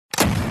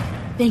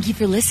Thank you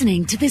for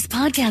listening to this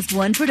Podcast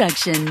One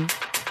production.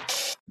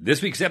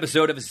 This week's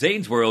episode of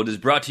Zane's World is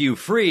brought to you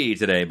free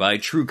today by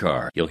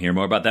TrueCar. You'll hear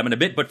more about them in a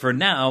bit, but for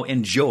now,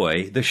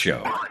 enjoy the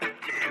show.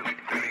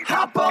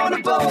 Hop on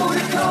a boat, a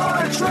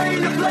car, a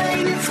train, a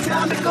plane. It's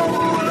time to go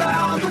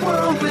around the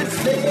world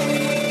with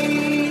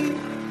Zane.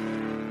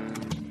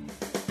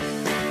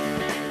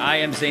 I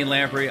am Zane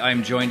Lamprey.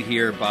 I'm joined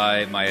here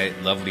by my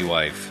lovely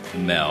wife,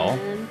 Mel.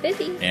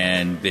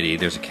 And Biddy.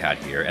 There's a cat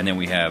here. And then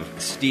we have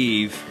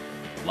Steve,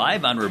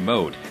 live on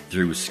remote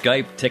through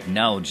Skype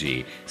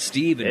technology.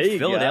 Steve in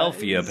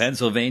Philadelphia, guys.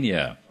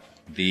 Pennsylvania.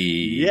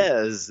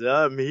 Yes,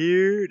 I'm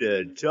here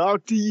to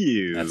talk to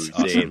you, That's Zane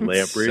awesome.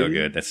 Lamprey. So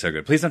good. That's so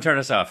good. Please don't turn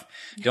us off.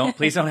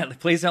 Please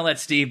don't let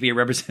Steve be a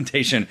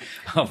representation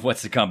of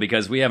what's to come,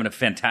 because we have a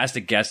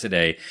fantastic guest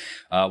today.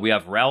 We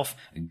have Ralph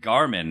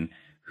Garman,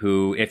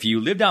 who, if you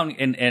live down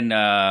in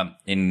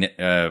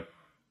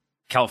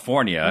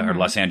California or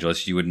Los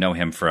Angeles, you would know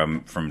him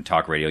from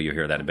talk radio. You'll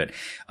hear that a bit.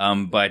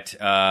 But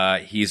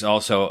he's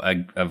also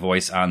a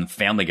voice on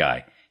Family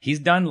Guy. He's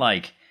done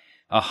like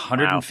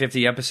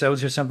 150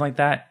 episodes or something like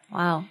that.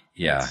 Wow.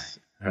 Yeah.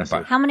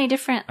 How many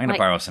different I'm gonna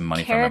borrow some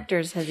money from him.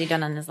 characters has he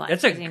done on his life?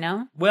 Does he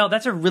know? Well,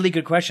 that's a really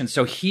good question.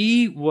 So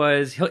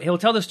he'll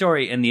tell the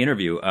story in the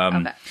interview.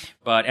 Okay.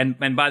 But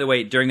and by the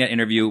way, during that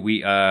interview,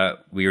 we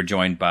were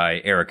joined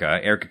by Erica.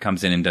 Erica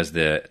comes in and does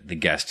the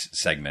guest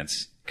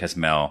segments because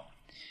Mel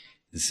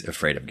is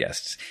afraid of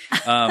guests.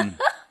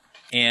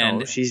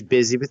 And she's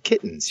busy with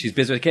kittens. she's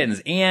busy with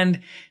kittens. And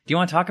do you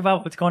want to talk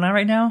about what's going on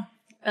right now?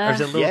 Or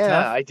is it a little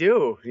tough? I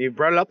do. You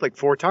brought it up like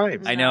 4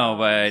 times. I know,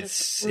 but We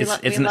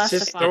it's not. lost a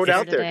Just throw it foster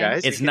out there, today.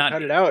 guys. It's You can not-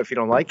 cut it out if you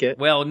don't like it.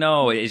 Well,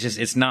 no,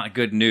 it's not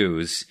good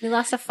news. We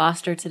lost a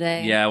foster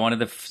today. Yeah, sorry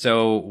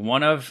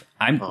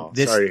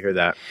to hear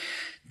that.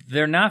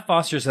 They're not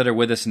fosters that are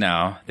with us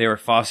now. They were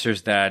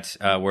fosters that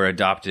were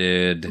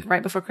adopted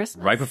Right before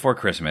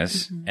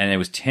Christmas. and it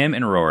was Tim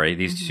and Rory,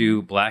 these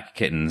two black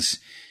kittens,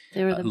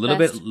 They were the little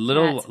best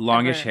little cats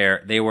longish ever.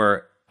 hair. They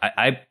were.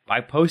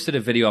 I posted a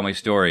video on my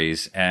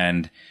stories,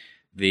 and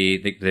the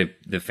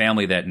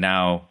family that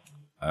now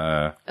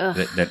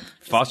that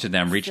fostered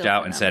them reached feel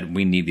out for and them. said,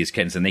 we need these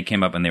kittens, and they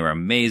came up and they were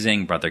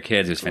amazing. Brought their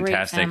kids. It was Great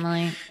fantastic.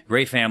 family.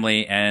 Great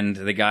family. And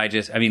the guy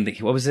just. I mean,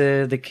 what was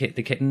the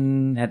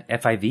kitten had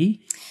FIV?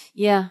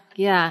 Yeah.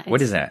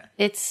 What is that?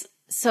 It's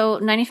so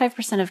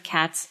 95% of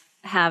cats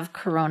have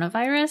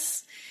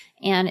coronavirus,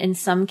 and in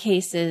some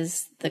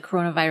cases, the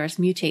coronavirus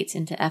mutates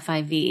into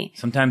FIV.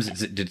 Sometimes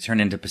did it turn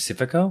into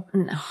Pacifico?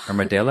 No. Or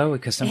Modelo?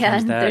 Because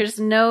sometimes And that. there's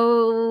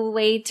no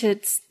way to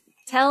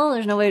tell.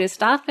 There's no way to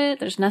stop it.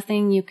 There's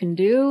nothing you can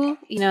do.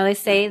 You know, they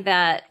say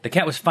that. The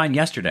cat was fine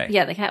yesterday.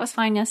 Yeah, the cat was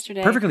fine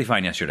yesterday. Perfectly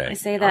fine yesterday. They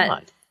say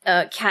that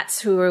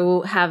cats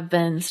who have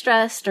been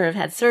stressed or have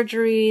had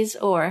surgeries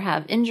or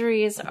have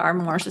injuries are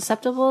more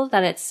susceptible,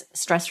 that it's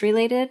stress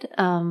related.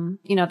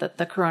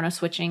 The corona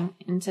switching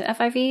into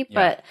FIV,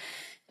 but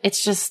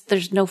it's just,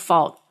 there's no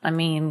fault. I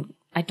mean,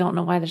 I don't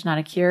know why there's not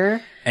a cure.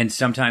 And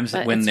sometimes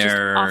But when it's just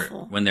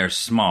awful. they're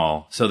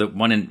small, so the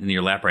one in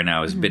your lap right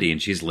now is Biddy,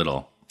 and she's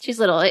little. She's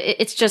little.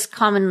 It's just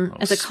common.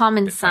 It's a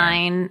common spitfire.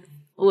 sign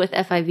with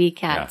FIV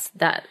cats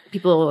that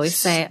people always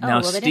say, "Oh,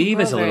 now well, they Steve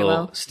didn't is a grow very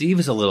little. well." Steve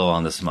is a little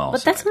on the small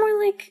But side. that's more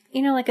like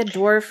like a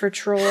dwarf or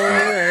troll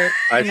or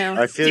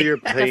I feel your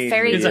like pain. a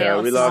fairy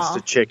tale. We lost small.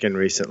 a chicken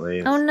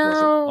recently. Oh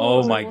no!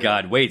 Oh my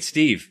God! Wait,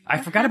 Steve, I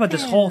forgot about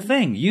this whole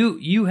thing.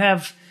 You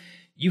have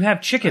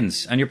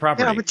chickens on your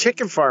property. Yeah, I'm a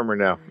chicken farmer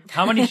now.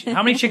 How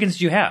many chickens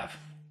do you have?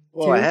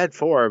 Well, I had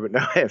 4, but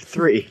now I have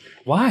 3.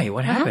 Why?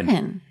 What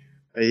happened?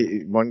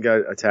 One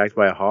got attacked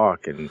by a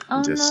hawk, and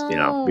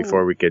no.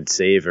 before we could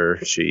save her,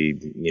 she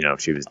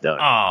was done.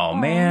 Oh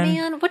man.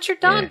 Man, what's your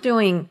dog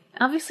doing?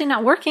 Obviously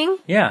not working.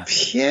 Yeah.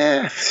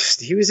 Yeah,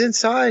 he was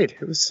inside.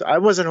 I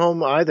wasn't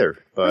home either,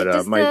 but Wait,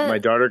 does my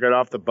daughter got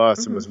off the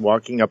bus and was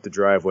walking up the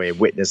driveway and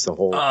witnessed the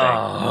whole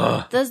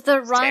thing. Does the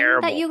run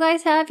terrible. that you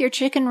guys have, your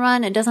chicken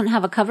run, it doesn't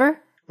have a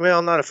cover?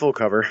 Well, not a full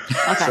cover.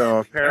 So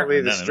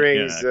apparently the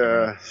strings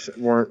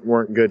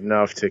weren't good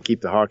enough to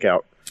keep the hawk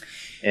out,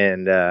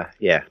 and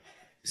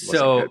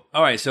So,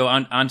 all right. So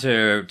on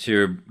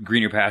to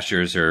greener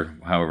pastures, or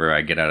however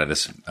I get out of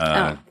this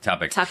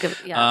topic.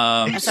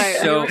 I'm sorry.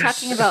 We were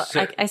talking about.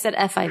 I said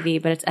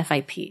FIV, but it's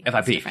FIP. It's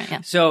FIP. different,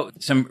 yeah. So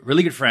some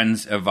really good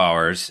friends of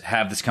ours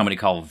have this company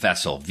called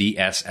Vessel,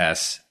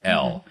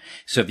 VSSL.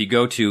 So if you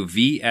go to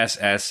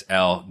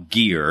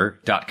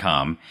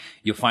VSSLgear.com,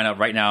 you'll find out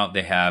right now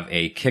they have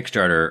a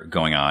Kickstarter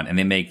going on, and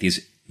they make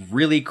these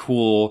really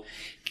cool,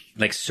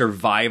 like,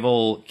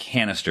 survival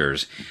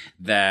canisters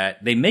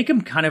that they make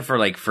them kind of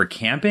for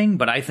camping,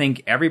 but I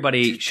think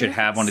everybody should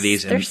have one of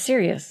these. They're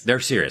serious. They're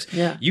serious.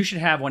 Yeah. You should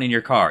have one in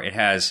your car. It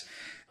has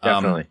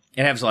Definitely.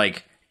 It has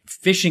like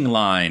fishing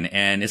line,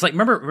 and it's like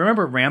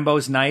remember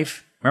Rambo's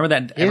knife? Remember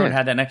that everyone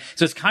had that knife?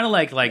 So it's kind of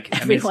like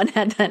Everyone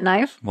had that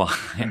knife. well,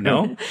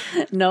 no.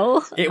 No,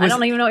 It I was-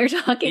 don't even know what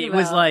you're talking about.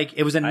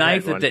 It was a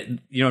knife had that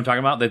you know what I'm talking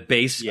about? The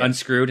base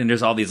unscrewed, and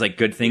there's all these like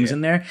good things in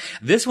there.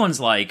 This one's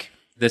like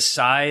the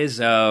size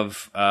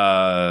of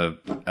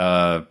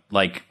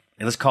like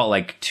let's call it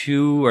like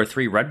 2 or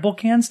 3 Red Bull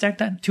cans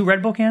stacked on 2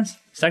 Red Bull cans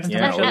stacked on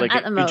top of each other. Like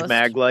at the each most.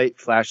 mag light,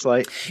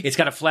 flashlight. It's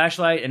got a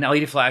flashlight, an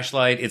LED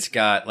flashlight. It's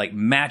got like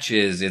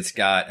matches. It's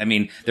got, I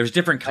mean, there's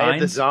different kinds. I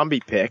have the zombie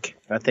pick.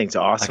 That thing's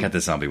awesome. I got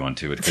the zombie one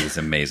too because it's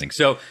amazing.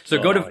 So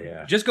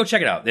just go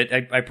check it out.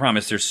 I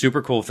promise there's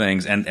super cool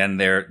things, and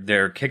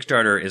their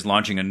Kickstarter is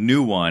launching a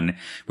new one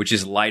which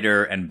is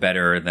lighter and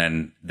better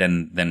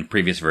than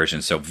previous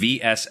versions. So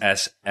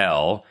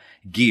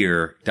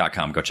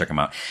VSSLgear.com. Go check them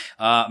out.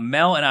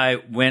 Mel and I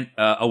went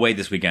away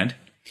this weekend.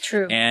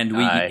 True. And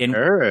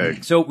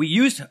heard. So we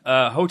used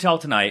Hotel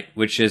Tonight,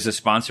 which is a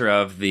sponsor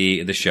of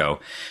the show,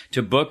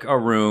 to book a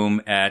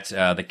room at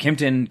the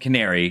Kimpton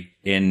Canary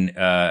in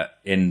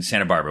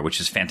Santa Barbara,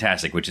 which is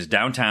fantastic, which is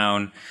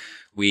downtown.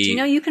 Do you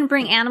know you can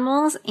bring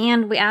animals?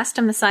 And we asked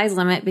them the size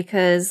limit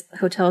because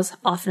hotels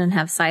often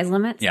have size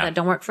limits that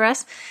don't work for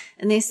us.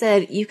 And they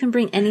said you can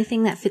bring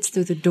anything that fits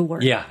through the door.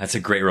 Yeah, that's a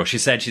great rule. She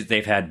said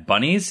they've had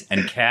bunnies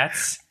and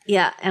cats.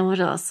 Yeah, and what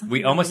else?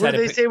 We almost What had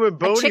did they say when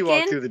Bodie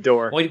walked through the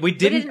door? Well, we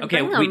didn't.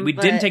 Okay, we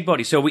didn't take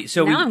Bodie. So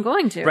now I'm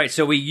going to. Right.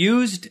 So we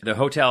used the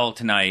Hotel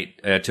Tonight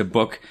to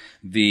book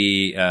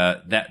the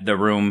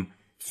room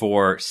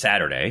for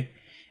Saturday.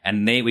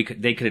 And they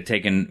could have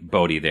taken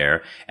Bodie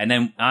there. And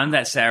then on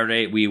that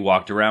Saturday, we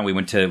walked around. We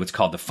went to what's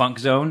called the Funk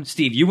Zone.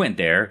 Steve, you went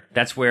there.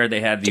 That's where they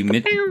had the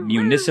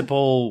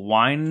municipal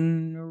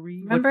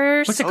winery. Remember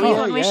what's it called?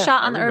 when we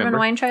shot on the Urban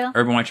Wine Trail?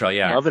 Urban Wine Trail,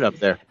 yeah. Love it up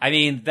there. I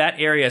mean, that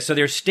area. So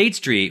there's State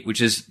Street,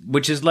 which is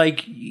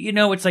like,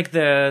 it's like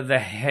the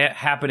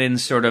happening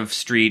sort of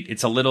street.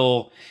 It's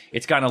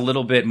gotten a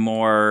little bit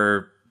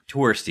more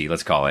touristy,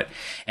 let's call it.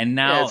 And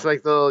now it's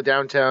like the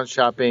downtown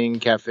shopping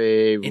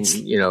cafe,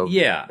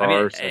 yeah. I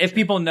mean, if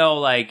people know,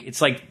 like,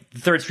 it's like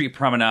 3rd Street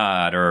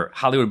Promenade or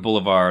Hollywood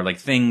Boulevard, like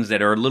things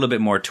that are a little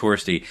bit more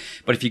touristy.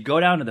 But if you go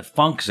down to the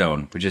Funk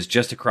Zone, which is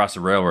just across the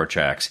railroad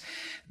tracks,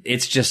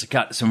 it's just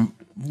got some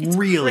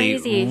really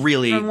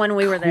from when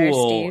we were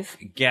cool there,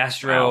 Steve.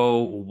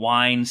 Gastro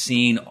wine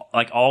scene.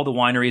 Like all the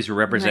wineries were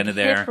represented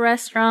there. Hip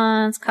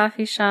restaurants,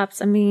 coffee shops.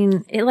 I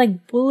mean, it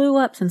like blew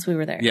up since we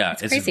were there. Yeah,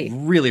 it's crazy.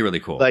 Really, really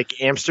cool. Like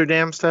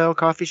Amsterdam style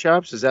coffee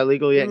shops. Is that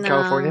legal yet in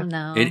California?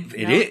 No,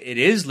 it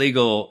is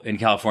legal in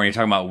California. You're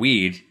talking about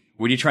weed.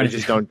 What are you trying to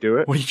just don't do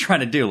it? What are you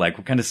trying to do? Like,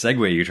 what kind of segue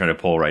are you trying to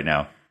pull right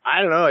now?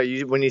 I don't know.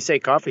 When you say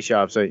coffee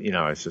shops,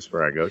 it's just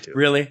where I go to.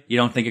 Really? You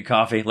don't think of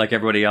coffee like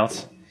everybody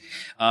else?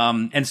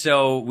 And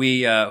so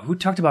we, who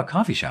talked about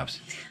coffee shops?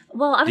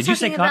 Well, I was Did you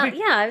say talking about, coffee?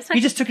 yeah, I was talking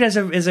He just took it as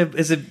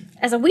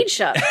as a weed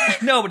shop.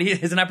 no, but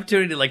it's an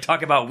opportunity to like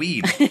talk about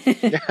weed.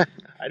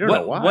 I don't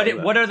know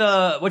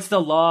why. What's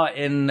the law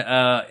in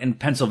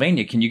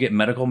Pennsylvania? Can you get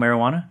medical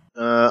marijuana?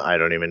 I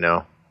don't even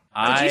know.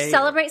 Did you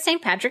celebrate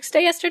St. Patrick's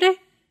Day yesterday?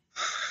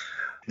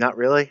 Not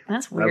really.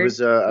 That's weird.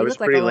 I was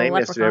pretty lame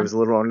yesterday. I was a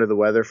little under the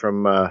weather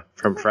from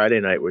Friday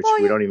night, which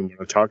we don't even want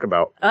to talk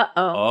about.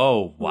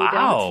 Oh,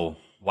 wow.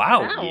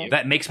 Wow.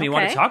 That makes me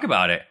want to talk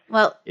about it.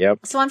 Well, yep.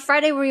 So on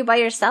Friday, were you by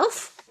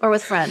yourself or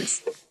with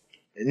friends?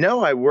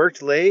 No, I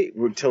worked late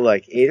till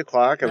like 8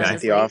 o'clock. I was at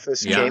the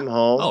office, came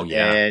home,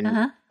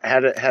 and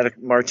had a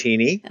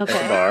martini at the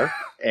bar.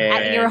 And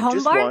at your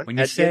home bar? One, when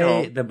you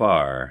say the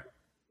bar.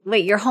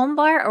 Wait, your home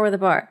bar or the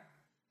bar?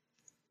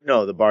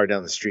 No, the bar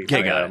down the street.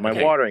 Okay, got it.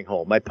 My watering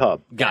hole, my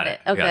pub. Got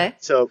it. Okay. Got it.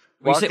 So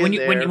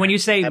when you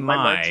say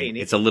my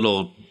it's a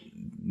little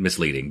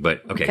misleading,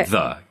 but okay.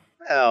 The.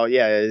 Oh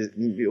yeah,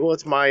 well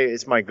it's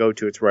my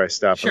go-to. It's where I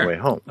stop on the way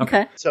home.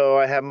 Okay. So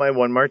I have my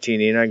one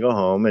martini and I go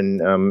home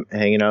and I'm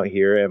hanging out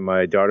here and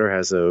my daughter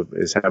is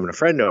having a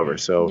friend over.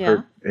 So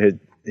her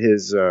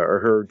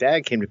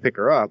dad came to pick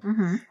her up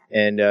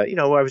and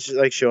I was just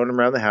like showing him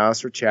around the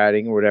house, we're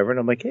chatting or whatever, and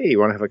I'm like, hey, you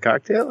want to have a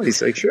cocktail? And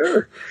he's like,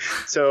 sure.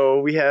 So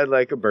we had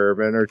like a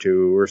bourbon or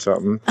two or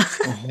something,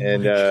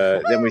 and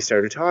then we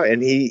started talking.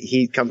 And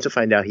he comes to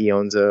find out he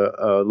owns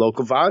a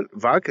local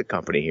vodka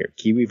company here,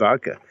 Kiwi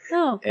Vodka.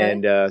 Oh, okay.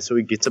 And so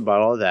he gets a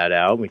bottle of that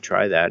out, and we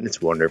try that, and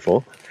it's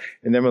wonderful.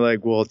 And then we're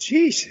like, well,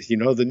 geez,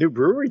 the new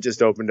brewery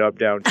just opened up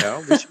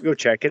downtown. We should go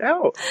check it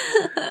out.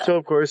 So,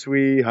 of course,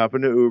 we hop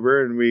into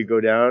Uber and we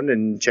go down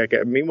and check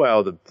it.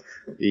 Meanwhile,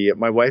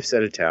 my wife's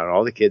out of town.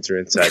 All the kids are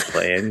inside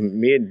playing.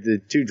 Me and the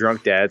two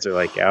drunk dads are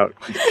like out.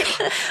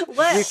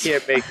 What? You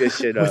can't make this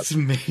shit up. That's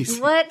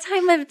amazing. What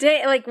time of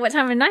day, like what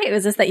time of night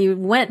was this that you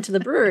went to the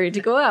brewery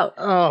to go out?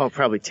 Oh,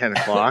 probably 10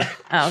 o'clock.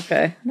 Oh,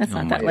 okay. That's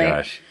not that late.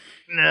 Gosh.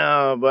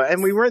 No,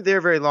 and we weren't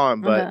there very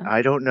long, but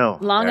I don't know.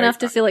 Long enough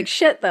to feel like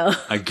shit, though.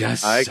 I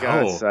guess I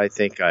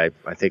think I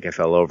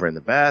fell over in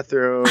the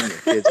bathroom.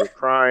 The kids were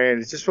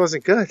crying. It just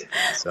wasn't good.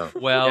 So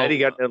Daddy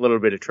got in a little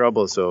bit of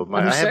trouble. So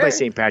I had my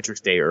St.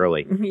 Patrick's Day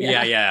early.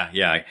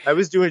 Yeah. I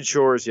was doing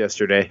chores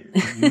yesterday.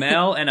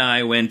 Mel and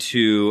I went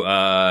to.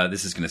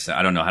 This is gonna say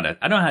I don't know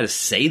how to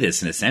say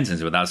this in a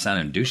sentence without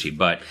sounding douchey,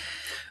 but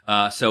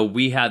so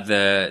we had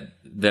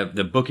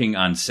the booking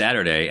on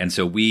Saturday, and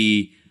so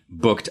we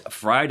booked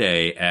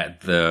Friday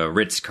at the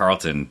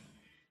Ritz-Carlton,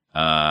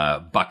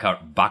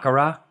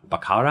 Baccarat.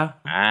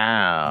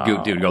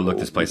 Wow. Dude, go look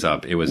this place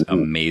up. It was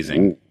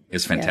amazing.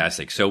 It's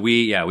fantastic. So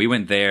we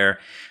went there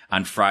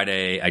on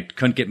Friday. I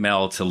couldn't get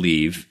Mel to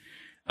leave.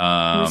 It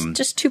was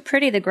just too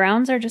pretty. The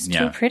grounds are just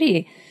too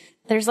pretty.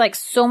 There's like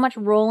so much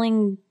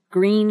rolling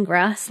green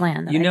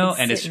grassland.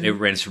 And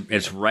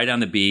it's right on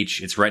the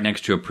beach. It's right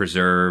next to a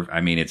preserve.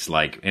 I mean, it's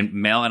like, and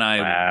Mel and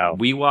I,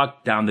 we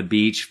walked down the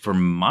beach for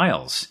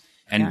miles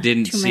and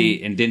didn't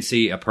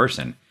see a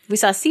person. We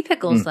saw sea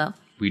pickles though.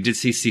 We did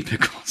see sea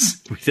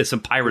pickles. We did some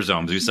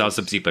pyrosomes. We saw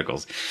some sea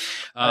pickles.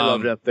 I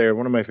loved it up there.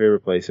 One of my favorite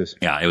places.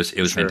 Yeah, it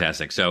was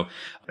fantastic. So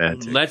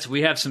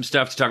we have some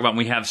stuff to talk about. And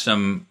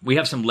we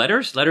have some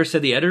letters. Letters to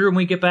the editor when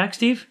we get back,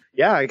 Steve.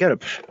 Yeah, I got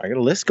a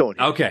list going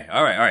here. Okay.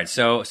 All right.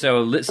 So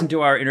listen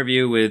to our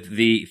interview with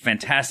the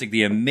fantastic,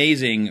 the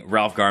amazing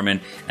Ralph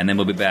Garman, and then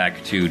we'll be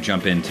back to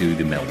jump into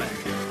the mailbag.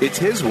 It's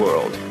his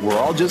world. We're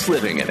all just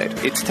living in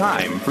it. It's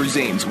time for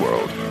Zane's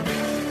World.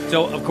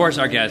 So, of course,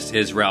 our guest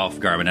is Ralph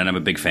Garman, and I'm a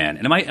big fan.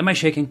 And am I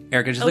shaking,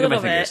 Erica? Just look at my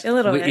fingers. A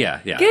little bit.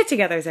 Yeah. Get it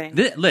together, Zane.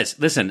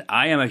 Listen,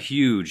 I am a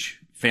huge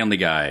Family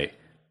Guy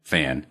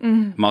fan.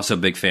 Mm-hmm. I'm also a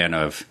big fan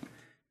of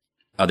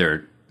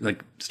other,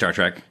 like, Star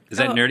Trek. Is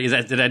that nerdy?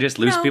 Did I just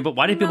lose people?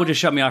 Why did people just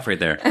shut me off right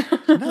there?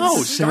 No,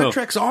 Star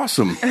Trek's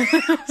awesome. I'm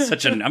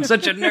such a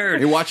nerd.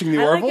 You're watching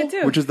The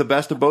Orville, which is the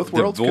best of both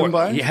worlds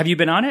combined? Have you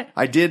been on it?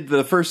 I did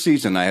the first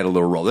season. I had a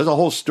little role. There's a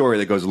whole story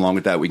that goes along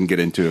with that we can get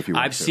into if you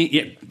want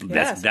to.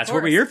 That's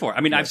what we're here for. I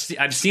mean, I've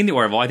seen The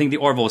Orville. I think The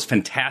Orville is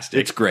fantastic.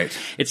 It's great.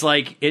 It's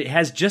like, it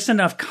has just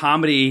enough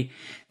comedy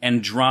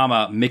and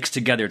drama mixed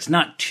together. It's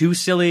not too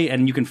silly,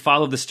 and you can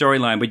follow the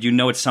storyline, but you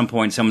know at some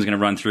point someone's going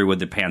to run through with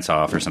their pants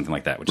off or something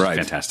like that, which is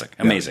fantastic.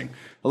 Amazing.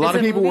 A lot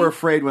of people were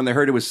afraid when they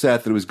heard it was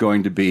Seth that it was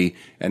going to be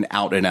an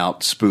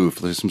out-and-out spoof,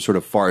 some sort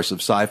of farce of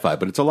sci-fi,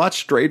 but it's a lot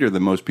straighter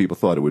than most people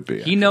thought it would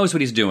be. He knows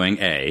what he's doing,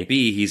 A.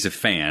 B, he's a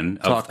fan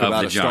of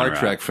the genre. Star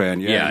Trek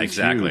fan,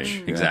 exactly.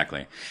 Huge.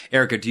 Exactly.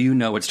 Erica, do you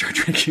know what Star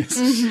Trek is?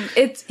 Mm-hmm.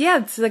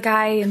 It's the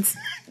guy in...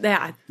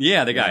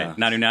 Yeah, the guy. Yeah.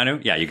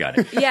 Nanu? Yeah, you got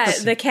it. Yeah,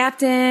 the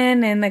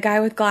captain and the guy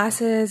with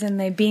glasses, and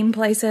they beam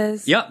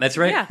places. Yeah, that's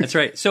right. Yeah. That's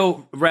right.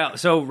 So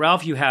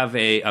Ralph, you have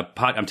a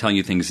pot. I'm telling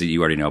you things that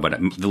you already know, but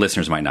the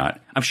listeners might not.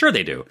 I'm sure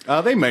they do.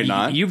 They may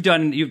not. You've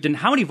done.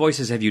 How many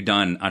voices have you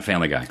done on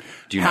Family Guy?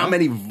 Do you know? How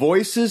many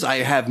voices?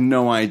 I have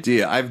no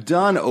idea. I've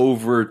done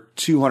over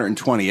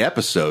 220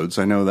 episodes.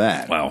 I know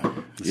that. Wow,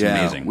 that's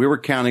amazing. We were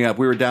counting up.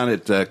 We were down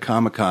at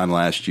Comic-Con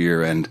last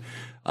year, and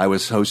I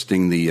was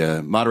hosting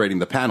moderating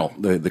the panel,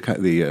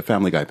 the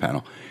Family Guy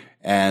panel.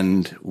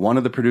 And one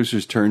of the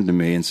producers turned to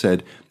me and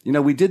said,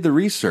 we did the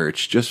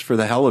research just for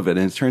the hell of it,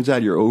 and it turns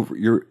out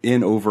you're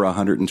in over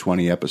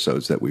 120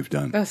 episodes that we've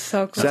done. That's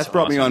so cool. Seth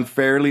brought me on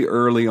fairly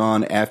early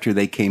on after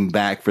they came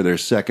back for their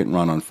second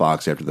run on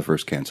Fox after the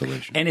first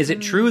cancellation. And is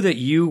it true that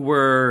you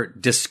were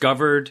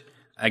discovered?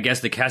 I guess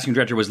the casting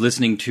director was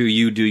listening to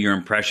you do your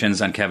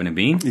impressions on Kevin and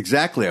Bean?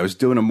 Exactly. I was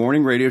doing a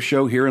morning radio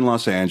show here in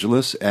Los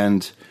Angeles,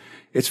 and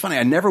it's funny.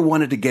 I never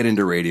wanted to get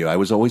into radio. I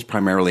was always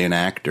primarily an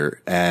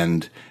actor,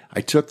 and I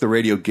took the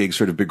radio gig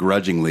sort of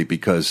begrudgingly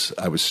because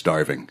I was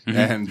starving.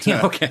 Mm-hmm.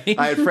 And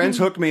I had friends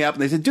hook me up,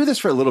 and they said, do this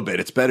for a little bit.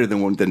 It's better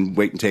than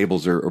waiting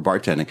tables or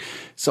bartending.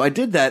 So I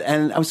did that,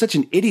 and I was such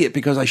an idiot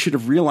because I should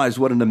have realized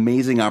what an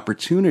amazing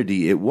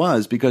opportunity it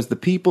was, because the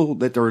people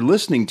that are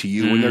listening to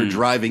you when they're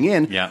driving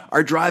in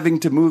are driving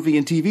to movie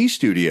and TV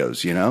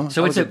studios,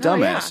 So it's a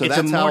dumbass. So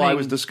that's how I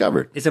was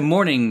discovered. It's a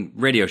morning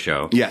radio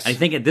show. Yes. I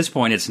think at this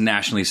point it's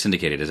nationally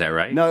syndicated. Is that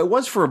right? No, it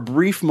was for a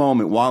brief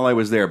moment while I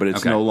was there, but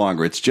it's no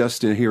longer. It's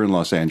just here in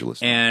Los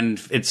Angeles. And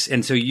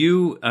so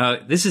you,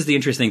 this is the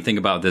interesting thing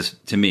about this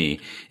to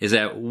me, is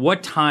that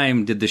what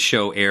time did the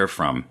show air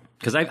from?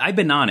 Because I've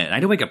been on it, and I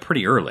had to wake up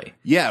pretty early.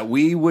 Yeah,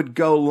 we would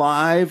go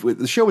live.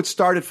 The show would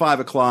start at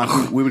 5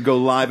 o'clock. We would go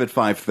live at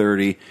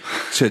 5:30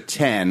 to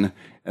 10.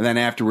 And then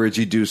afterwards,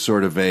 you do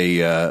sort of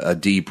a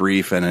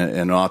debrief and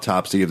an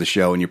autopsy of the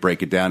show, and you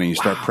break it down, and you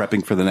start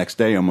prepping for the next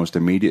day almost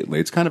immediately.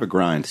 It's kind of a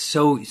grind.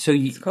 So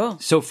cool.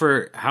 So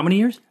for how many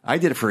years? I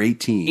did it for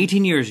 18.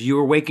 18 years. You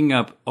were waking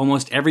up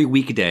almost every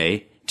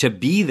weekday to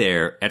be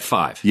there at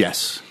 5.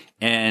 Yes.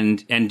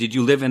 And did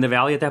you live in the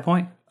Valley at that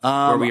point?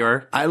 Where we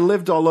are? I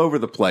lived all over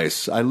the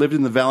place. I lived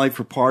in the Valley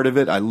for part of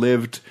it. I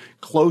lived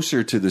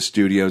closer to the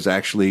studios,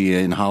 actually,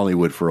 in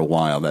Hollywood for a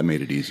while. That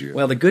made it easier.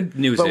 Well, the good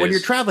news is... But when you're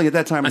traveling at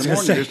that time of the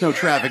morning, there's no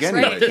traffic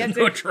anyway. Right. You have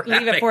to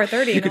leave at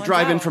 4:30. You could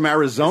drive in from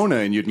Arizona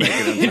and you'd make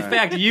it on time. In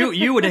fact,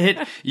 you would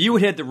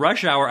hit the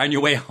rush hour on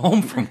your way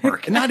home from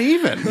work. Not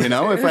even.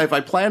 If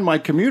I planned my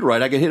commute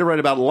right, I could hit it right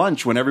about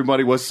lunch when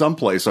everybody was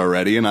someplace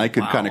already, and I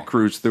could kind of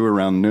cruise through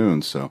around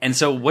noon. So. And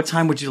so what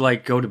time would you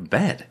go to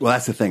bed? Well,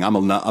 that's the thing. I'm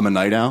a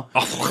night owl.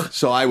 Oh.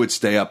 So I would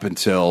stay up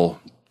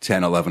until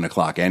 10, 11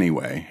 o'clock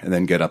anyway, and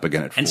then get up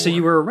again at 4. And so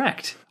you were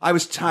erect. I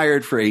was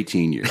tired for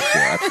 18 years.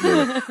 Yeah,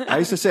 absolutely. I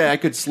used to say I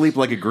could sleep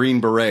like a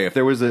Green Beret. If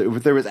there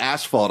was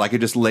asphalt, I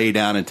could just lay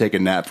down and take a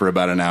nap for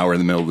about an hour in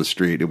the middle of the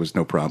street. It was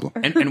no problem.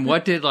 And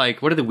what did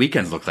the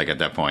weekends look like at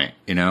that point?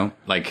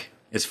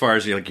 As far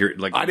as you're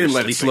like, I didn't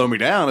let it slow me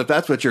down. If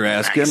that's what you're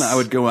asking, Nice. I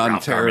would go out Ralph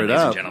and tear Garman, it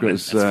ladies up and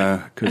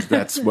gentlemen. because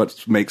that's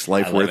what makes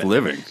life worth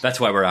living. That's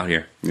why we're out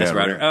here. That's Yeah,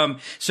 why we're out here.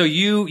 So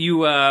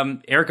you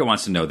Erica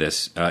wants to know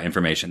this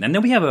information, and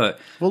then we have a.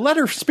 Well, let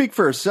her speak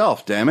for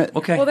herself. Damn it.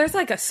 Okay. Well, there's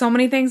like so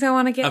many things I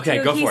want to get Okay,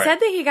 to. go He for it.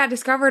 said that he got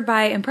discovered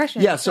by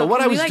impressions. Yeah. So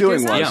what can I we, was like, doing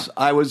do some? was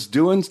I was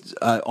doing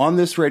on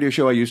this radio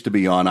show I used to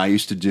be on. I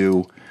used to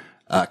do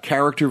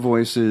character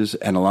voices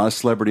and a lot of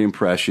celebrity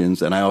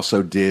impressions, and I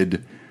also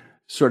did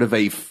sort of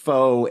a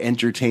faux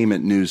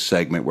entertainment news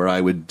segment where I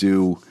would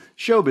do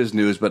showbiz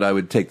news, but I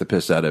would take the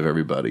piss out of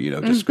everybody,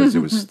 just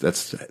because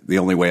that's the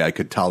only way I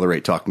could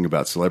tolerate talking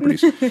about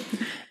celebrities.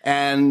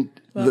 And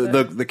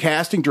the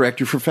casting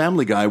director for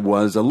Family Guy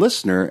was a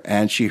listener,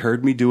 and she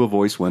heard me do a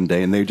voice one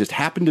day, and they just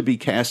happened to be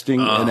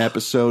casting an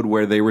episode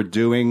where they were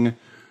doing,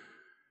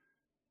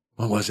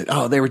 what was it?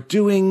 Oh, they were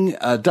doing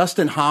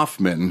Dustin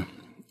Hoffman,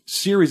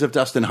 series of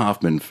Dustin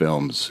Hoffman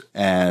films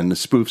and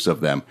spoofs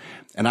of them.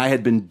 And I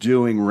had been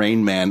doing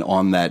Rain Man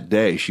on that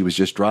day. She was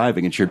just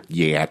driving, and she heard,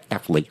 yeah,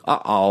 definitely.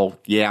 Uh-oh.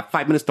 Yeah,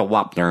 5 minutes to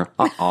Wapner.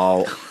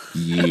 Uh-oh.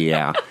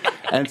 Yeah.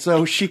 And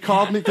so she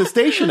called me the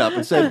station up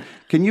and said,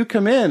 can you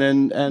come in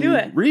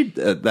and read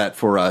that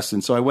for us?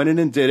 And so I went in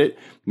and did it,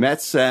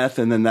 met Seth,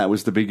 and then that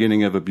was the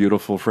beginning of a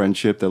beautiful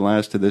friendship that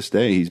lasts to this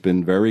day. He's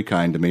been very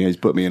kind to me. He's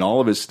put me in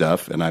all of his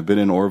stuff, and I've been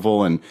in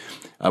Orville, and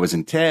I was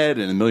in Ted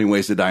and A Million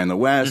Ways to Die in the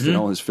West and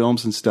all his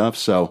films and stuff.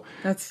 So,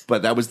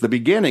 but that was the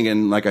beginning.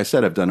 And like I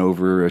said, I've done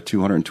over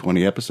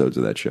 220 episodes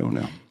of that show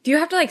now. Do you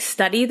have to like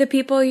study the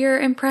people you're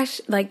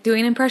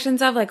doing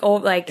impressions of?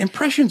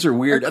 Impressions are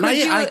weird.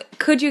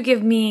 Could you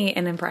give me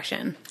an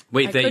impression?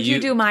 Wait, could you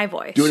do my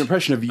voice? Do an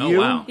impression of you? Oh,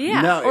 wow.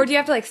 Yeah. No, or do you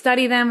have to like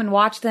study them and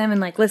watch them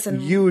and like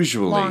listen?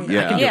 Usually, longer?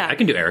 yeah. I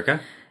can do Erica.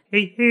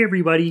 Hey,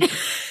 everybody.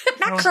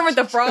 Not Kermit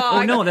the Frog.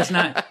 Oh, no, that's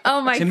not.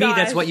 Oh, my To me,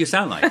 that's what you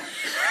sound like.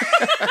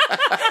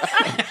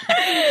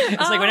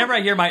 It's like whenever I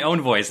hear my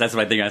own voice, that's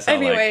what I think I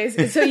sound like.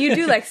 Anyways, so you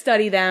do like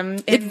study them.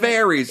 It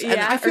varies. Yeah,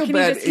 and I or feel can you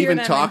bad just hear even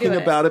them and talking do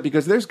it? about it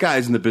because there's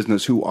guys in the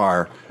business who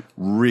are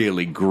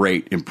really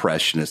great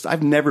impressionists.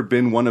 I've never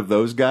been one of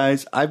those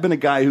guys. I've been a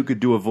guy who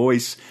could do a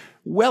voice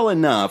well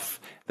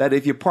enough that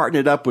if you partner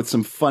it up with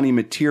some funny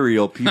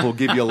material, people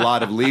give you a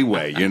lot of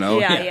leeway,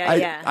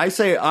 Yeah. I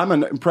say I'm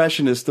an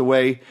impressionist the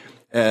way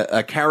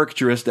a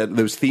caricaturist at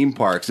those theme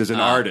parks is an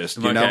artist,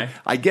 okay.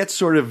 I get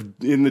sort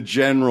of in the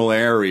general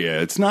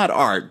area. It's not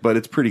art, but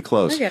it's pretty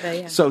close. I get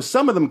it, yeah. So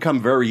some of them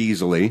come very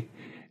easily,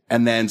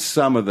 and then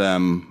some of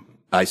them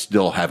I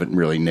still haven't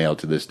really nailed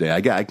to this day.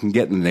 I can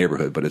get in the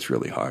neighborhood, but it's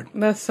really hard.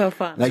 That's so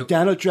fun. Like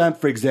Donald Trump,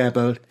 for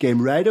example,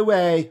 came right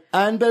away.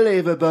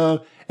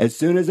 Unbelievable. As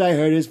soon as I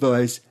heard his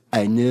voice,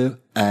 I knew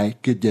I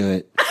could do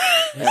it.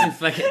 And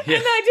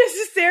I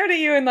just stared at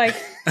you and like,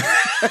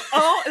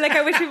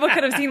 I wish people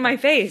could have seen my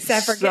face.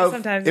 I forget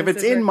sometimes. If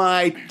it's in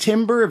my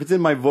timbre, if it's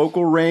in my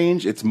vocal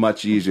range, it's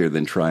much easier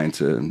than trying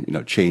to,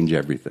 change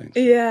everything.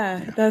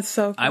 Yeah, that's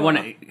so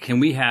cool. Can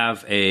we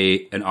have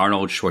an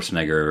Arnold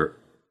Schwarzenegger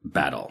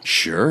battle?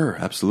 Sure,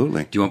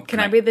 absolutely. Do you want? Can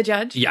I be the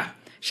judge? Yeah.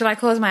 Should I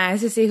close my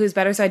eyes to see who's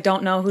better so I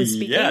don't know who's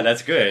speaking? Yeah,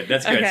 that's good.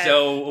 That's good. Okay.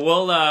 So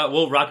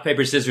we'll rock,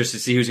 paper, scissors to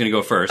see who's going to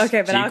go first.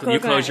 Okay, but so I'll you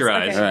close your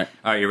eyes. Okay.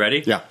 All right, you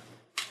ready? Yeah.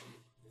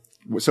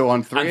 So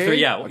on three? On three,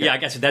 yeah. Okay. Yeah, I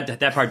guess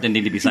that part didn't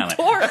need to be silent.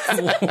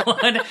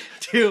 1,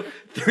 2,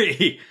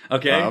 3.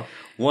 Okay. Wow.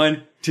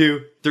 1,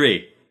 2,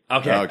 3.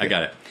 Okay, I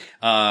got it.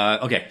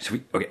 Okay, so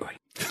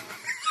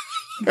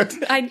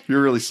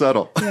You're really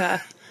subtle.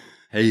 Yeah.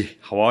 Hey,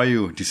 how are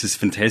you? This is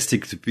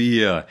fantastic to be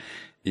here.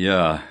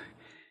 Yeah.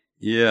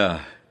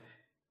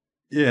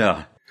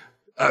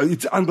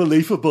 It's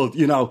unbelievable,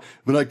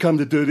 when I come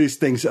to do these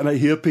things and I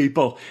hear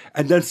people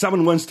and then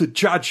someone wants to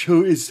judge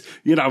who is,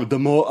 the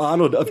more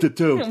Arnold of the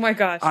two. Oh my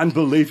gosh.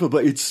 Unbelievable.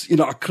 It's,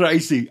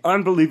 crazy,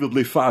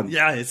 unbelievably fun.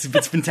 Yeah, it's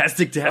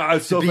fantastic to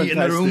have so to be in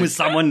the room with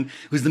someone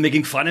who's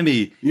making fun of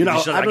me. I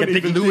like don't a big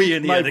even Louis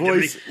think in my here.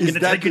 voice is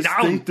that take you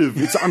down.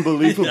 distinctive. It's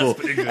unbelievable.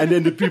 And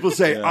then the people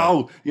say,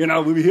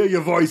 when we hear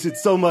your voice,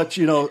 it's so much,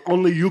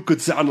 only you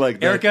could sound like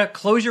that. Erica,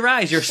 close your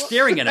eyes. You're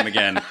staring at him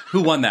again.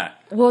 Who won that?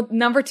 Well,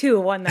 number 2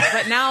 won that,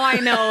 but now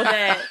I know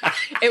that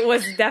it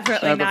was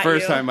definitely not the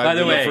first you. time I've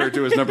been referred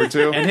to as number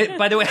 2. And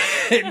by the way,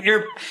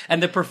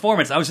 and the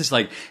performance, I was just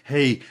like,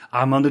 "Hey,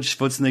 I'm Arnold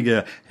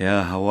Schwarzenegger.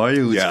 Yeah, how are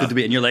you? It's good to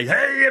be." And you're like,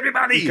 "Hey,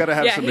 everybody!" You gotta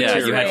have some material.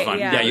 Yeah, you had fun.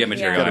 Yeah, you had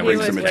material. Gotta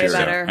bring some material.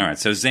 Better. All right,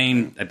 so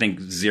Zane, I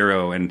think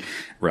 0, and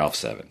Ralph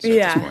 7. So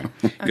Yeah. At this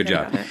point. Good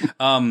job.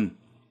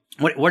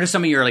 What are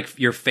some of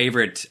your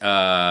favorite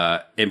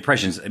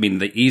impressions? I mean,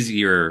 the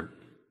easier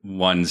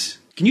ones.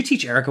 Can you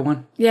teach Erica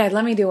one? Yeah,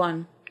 let me do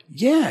one.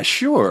 Yeah,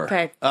 sure.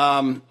 Okay.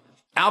 Al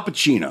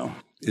Pacino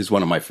is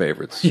one of my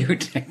favorites. You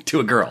to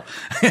a girl.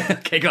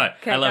 Okay, go ahead.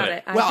 Okay, I love got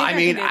it. Well,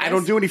 I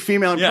don't do any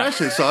female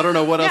impressions, so I don't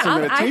know what else I'm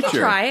going to I teach can her.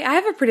 try. I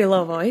have a pretty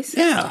low voice.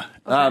 Yeah.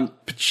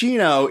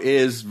 Pacino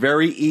is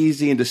very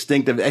easy and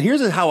distinctive. And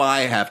here's how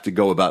I have to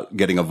go about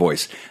getting a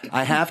voice.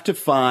 I have to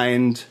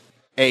find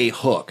a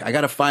hook. I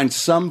got to find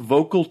some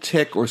vocal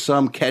tick or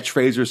some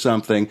catchphrase or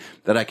something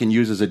that I can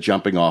use as a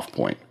jumping off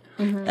point.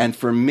 Mm-hmm. And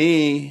for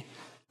me,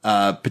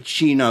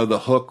 Pacino, the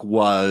hook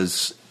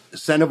was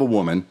Scent of a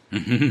Woman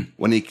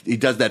when he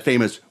does that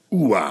famous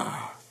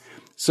ooh-ah.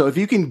 So if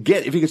you can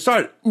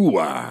start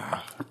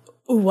ooh-ah.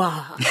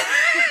 Ooh-ah.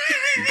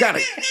 You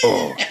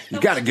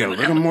gotta get a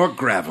little more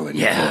gravel in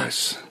your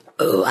voice.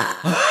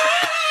 Ooh-ah.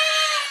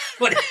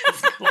 What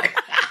is like?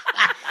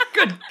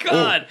 Good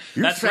God.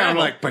 You sound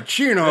like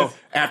Pacino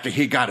after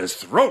he got his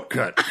throat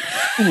cut.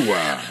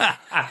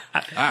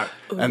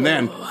 And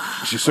then,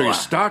 so you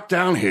start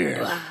down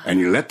here, and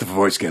you let the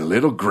voice get a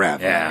little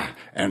gravelly. Yeah.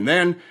 And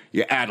then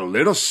you add a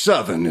little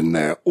southern in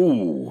there.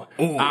 Ooh.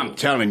 I'm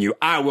telling you,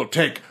 I will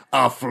take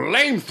a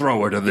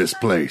flamethrower to this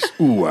place.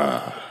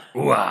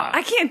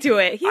 I can't do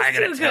it. He's I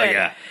gotta too tell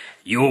good.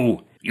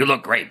 you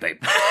look great, babe.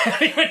 I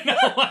don't even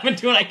know what I'm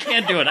doing. I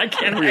can't do it. I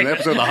can't. An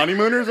episode of The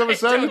Honeymooners all of a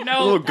sudden? don't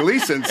know. A little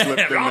Gleason slipped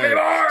in there.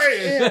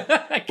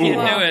 I can't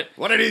do it.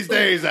 One of these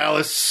days,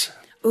 Alice.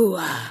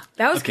 Ooh-ah.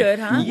 That was good,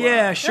 huh?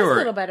 Yeah, sure. a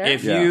little better.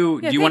 If Yeah. you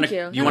Yeah, do you want thank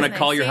you. to That want to was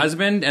call nice. your See?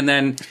 husband and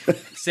then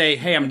say,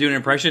 "Hey, I'm doing an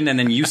impression," and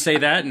then you say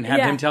that and have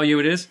Yeah. him tell you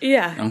it is?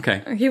 Yeah.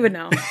 Okay. He would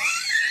know.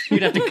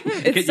 You'd have to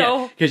It's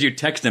so- because you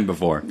text him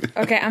before.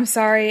 Okay, I'm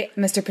sorry,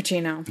 Mr.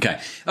 Pacino. Okay.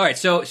 All right.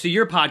 So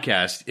your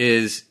podcast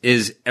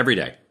is every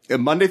day.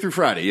 Monday through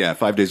Friday,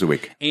 5 days a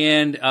week.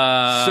 And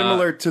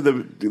Similar to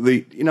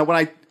the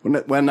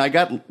when I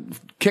got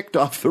kicked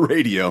off the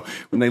radio,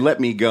 when they let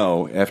me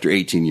go after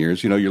 18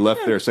 years, you're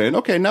left there saying,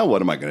 okay, now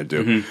what am I going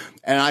to do?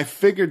 And I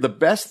figured the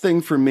best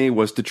thing for me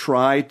was to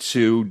try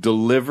to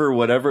deliver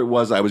whatever it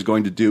was I was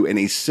going to do in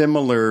a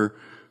similar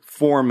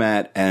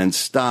format and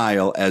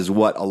style as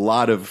what a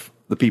lot of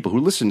the people who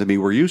listen to me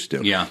were used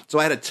to. Yeah. So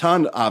I had a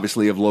ton,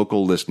 obviously, of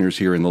local listeners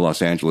here in the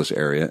Los Angeles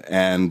area.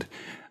 And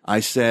I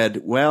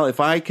said, well, if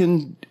I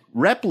can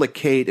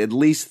replicate at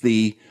least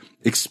the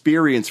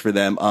experience for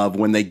them of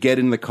when they get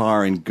in the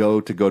car and go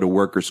to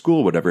work or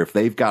school, whatever, if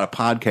they've got a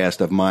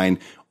podcast of mine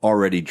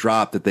already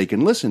dropped that they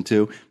can listen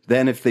to,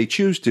 then if they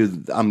choose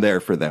to, I'm there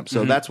for them.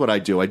 So that's what I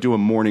do. I do a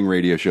morning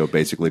radio show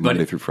basically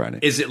Monday through Friday.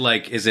 Is it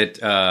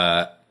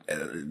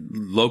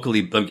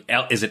locally?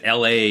 Is it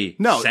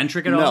LA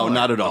centric at all? No,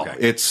 not at all. Okay.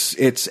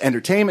 It's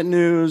entertainment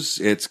news,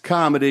 it's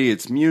comedy,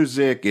 it's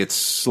music, it's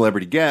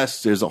celebrity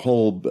guests. There's a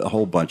whole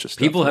bunch of stuff.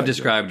 People have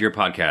described your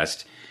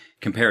podcast,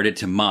 compared it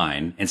to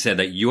mine, and said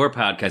that your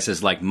podcast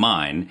is like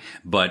mine,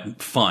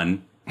 but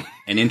fun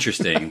and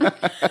interesting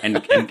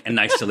and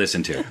nice to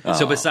listen to.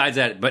 So besides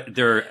that, but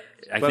they're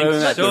I think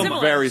so Similar.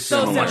 very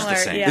So similar. much the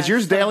same. yeah. Is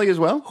yours daily as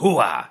well?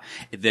 Hooah!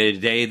 The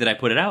day that I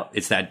put it out,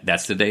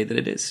 that's the day that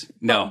it is.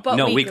 No, But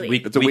no, weekly.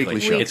 It's a weekly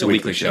show. It's a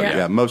weekly show.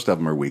 Yeah, most of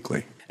them are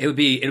weekly. It'd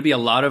be a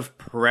lot of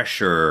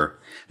pressure.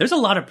 There's a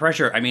lot of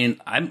pressure. I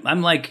mean,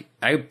 I'm like,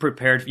 I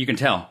prepared. You can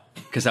tell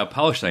because how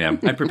polished I am.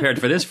 I prepared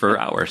for this for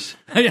hours,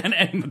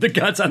 and the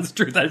God's honest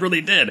truth, I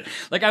really did.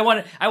 Like, I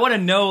want to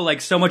know like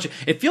so much.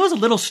 It feels a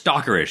little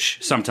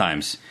stalkerish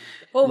sometimes.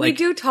 Well, we Like-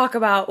 do talk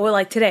about,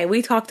 like today,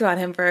 we talked about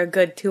him for a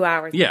good 2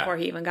 hours before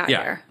he even got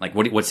here. Like,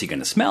 what's he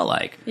going to smell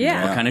like?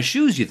 Yeah. What kind of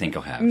shoes do you think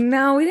he'll have?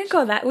 No, we didn't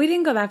go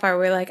that far.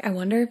 We were like, I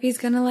wonder if he's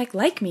gonna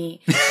like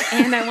me.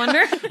 And I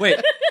wonder Wait,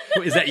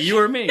 is that you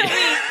or me?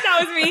 that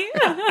was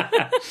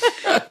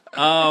me.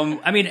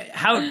 I mean,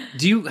 how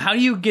do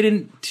you get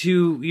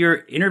into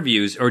your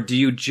interviews, or do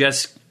you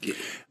just?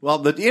 Well,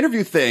 the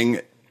interview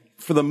thing,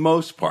 for the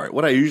most part,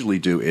 what I usually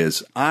do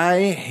is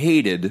I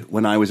hated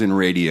when I was in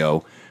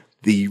radio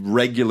the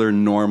regular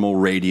normal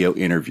radio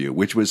interview,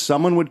 which was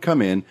someone would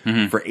come in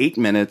for 8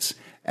 minutes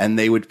and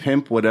they would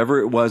pimp whatever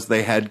it was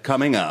they had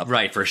coming up.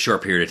 Right, for a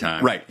short period of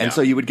time. Right. And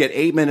so you would get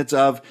 8 minutes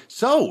of,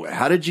 so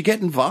how did you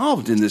get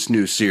involved in this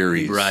new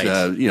series? Right.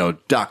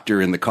 Doctor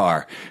in the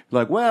car.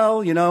 Like,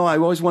 well, I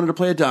always wanted to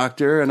play a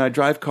doctor and I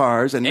drive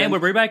cars. And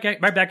we're right back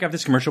after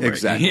this commercial break.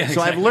 Exactly. Yeah,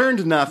 So I've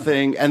learned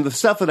nothing, and the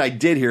stuff that I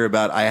did hear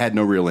about, I had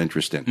no real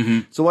interest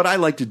in. So what I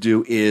like to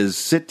do is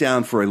sit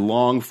down for a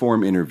long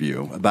form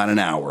interview, about an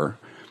hour,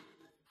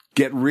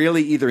 get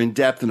really either in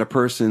depth in a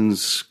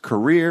person's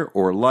career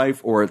or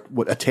life or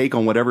a take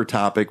on whatever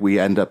topic we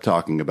end up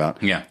talking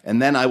about. Yeah.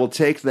 And then I will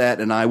take that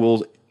and I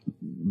will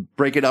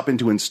break it up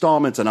into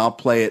installments and I'll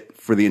play it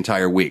for the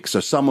entire week. So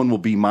someone will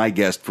be my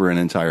guest for an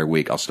entire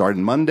week. I'll start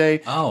on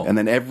Monday. Oh. And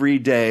then every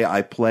day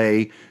I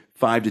play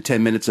 5 to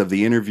 10 minutes of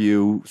the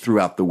interview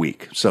throughout the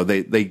week. So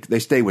they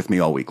stay with me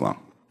all week long.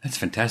 That's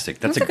fantastic.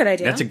 That's a good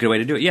idea. That's a good way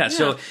to do it. Yeah.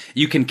 So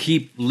you can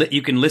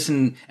you can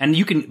listen, and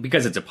you can,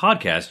 because it's a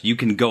podcast, you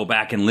can go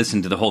back and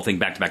listen to the whole thing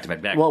back to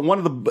back. Well, one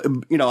of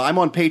the, I'm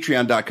on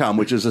patreon.com,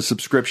 which is a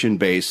subscription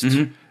based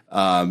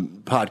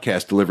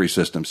podcast delivery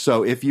system.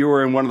 So if you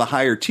are in one of the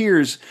higher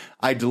tiers,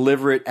 I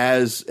deliver it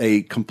as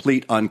a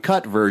complete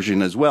uncut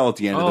version as well at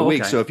the end of the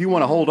week. Okay. So if you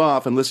want to hold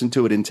off and listen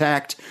to it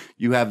intact,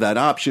 you have that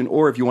option.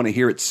 Or if you want to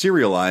hear it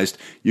serialized,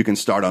 you can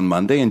start on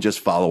Monday and just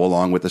follow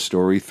along with the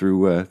story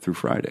through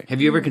Friday.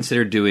 Have you ever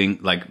considered doing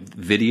like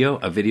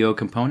a video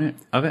component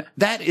of it?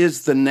 That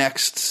is the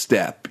next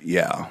step.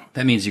 Yeah.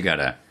 That means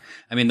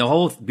the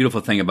whole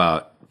beautiful thing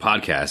about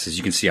podcasts is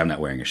you can see I'm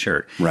not wearing a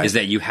shirt. Right. Is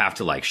that you have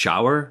to like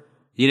shower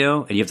you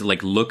know, and you have to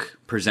like look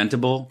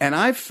presentable. And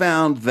I've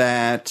found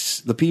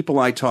that the people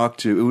I talk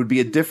to, it would be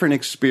a different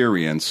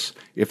experience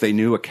if they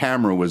knew a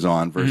camera was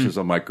on versus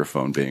a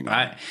microphone being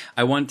on.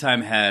 I one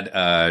time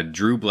had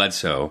Drew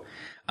Bledsoe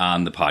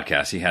on the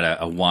podcast. He had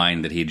a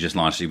wine that he just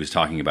launched he was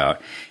talking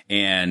about.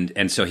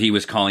 And so he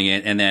was calling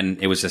it, and then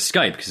it was a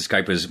Skype, because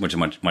Skype was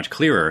much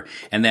clearer.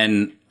 And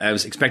then I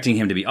was expecting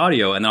him to be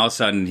audio, and then all of a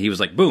sudden he was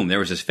like, boom, there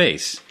was his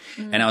face.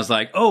 And I was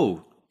like,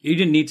 oh, you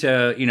didn't need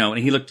to, you know,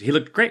 and he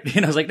looked great.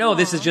 And I was like, no,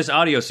 this is just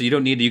audio, so you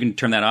don't need to, you can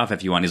turn that off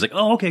if you want. He's like,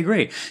 oh, okay,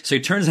 great. So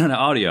he turns on the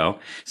audio.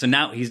 So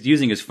now he's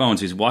using his phone,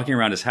 so he's walking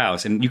around his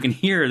house, and you can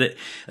hear that,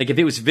 like, if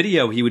it was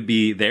video, he would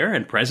be there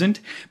and present,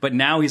 but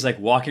now he's like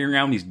walking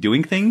around, he's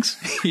doing things,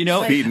 you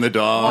know? Feeding the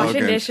dog.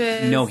 Washing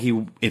dishes. No,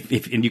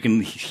 if and you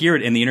can hear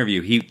it in the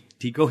interview,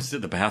 he goes to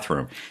the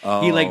bathroom.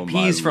 He like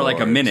pees for like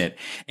a minute.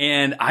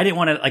 And I didn't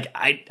want to, like,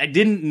 I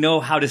didn't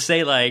know how to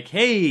say, like,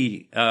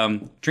 hey,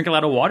 drink a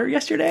lot of water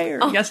yesterday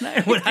or yesterday.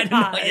 I didn't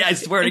know. Yeah, I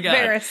swear to God.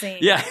 Embarrassing.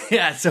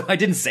 Yeah. So I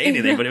didn't say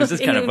anything, but it was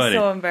just kind of funny.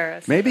 So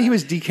embarrassed. Maybe he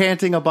was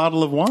decanting a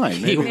bottle of wine.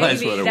 He was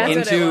That's what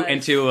it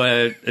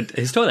into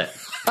his toilet.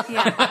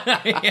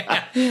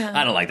 Yeah.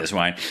 I don't like this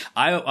wine.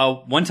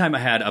 One time I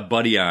had a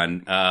buddy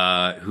on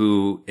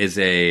who is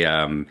a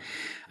I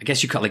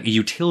guess you call it like a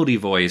utility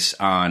voice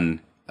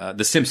on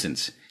The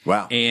Simpsons.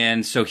 Wow.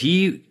 And so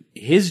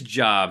his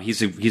job,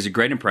 he's a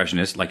great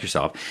impressionist like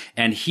yourself,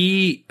 and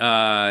he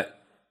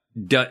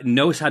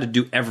knows how to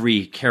do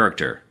every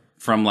character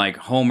from like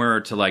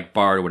Homer to like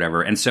Bart or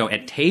whatever. And so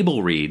at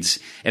table reads,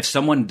 if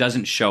someone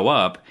doesn't show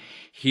up,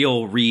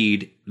 he'll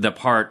read the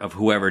part of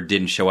whoever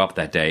didn't show up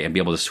that day and be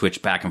able to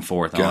switch back and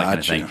forth and all that kind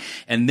of thing.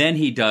 And then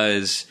he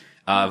does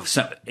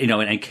an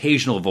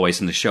occasional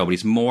voice in the show, but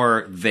he's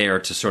more there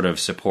to sort of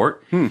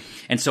support.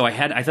 And so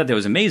I thought that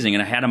was amazing,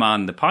 and I had him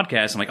on the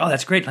podcast. I'm like, oh,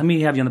 that's great. Let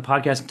me have you on the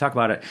podcast and talk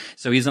about it.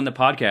 So he's on the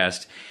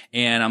podcast,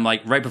 and I'm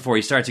like, right before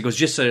he starts, he goes,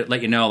 just to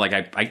let you know, like,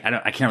 I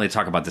can't really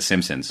talk about The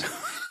Simpsons.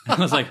 I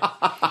was like,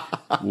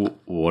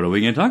 what are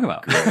we going to talk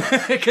about?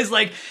 Because,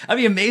 like, that'd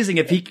be amazing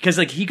if he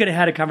could have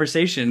had a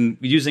conversation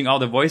using all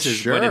the voices,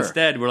 Sure. but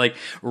instead, we're like,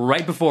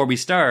 right before we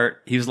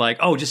start, he was like,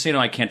 oh, just so you know,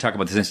 I can't talk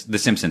about The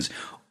Simpsons.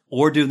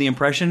 Or do the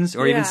impressions,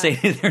 or even say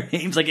their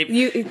names. Like,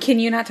 can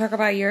you not talk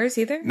about yours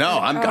either? No,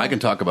 I can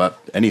talk about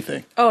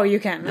anything. Oh, you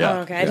can. Yeah.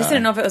 Oh, okay. I just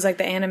didn't know if it was like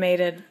the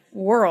animated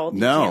world.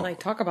 No. You can't like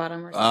talk about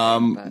them or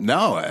something.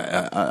 No,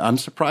 I'm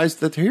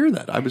surprised to hear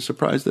that. I was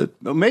surprised that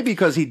maybe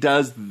because he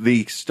does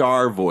the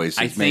star voices.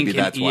 I think maybe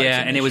that's why. Yeah,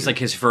 and it was like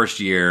his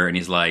first year, and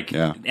he's like,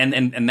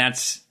 and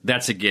that's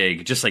a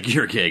gig, just like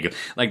your gig.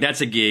 Like,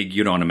 that's a gig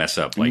you don't want to mess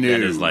up. Like,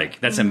 that is like,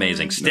 that's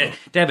amazing. To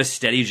have a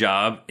steady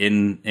job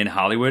in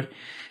Hollywood.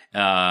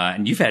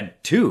 And you've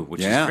had two,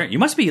 which is great. You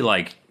must be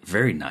like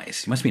very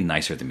nice. You must be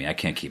nicer than me. I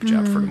can't keep a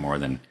job for more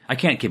than I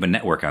can't keep a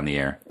network on the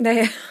air.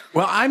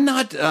 Well, I'm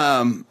not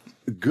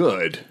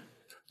good,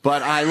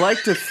 but I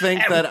like to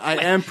think that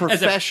I am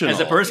professional as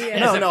a person.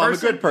 No, I'm a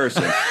good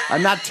person.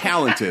 I'm not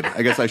talented,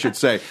 I guess I should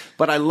say,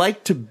 but I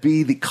like to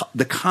be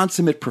the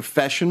consummate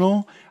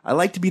professional. I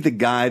like to be the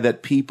guy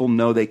that people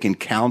know they can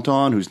count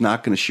on, who's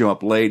not going to show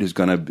up late, who's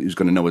going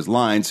to know his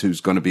lines, who's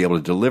going to be able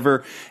to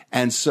deliver.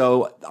 And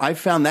so I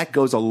found that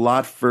goes a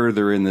lot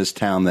further in this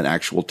town than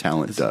actual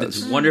talent does.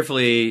 It's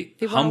wonderfully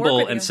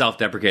humble and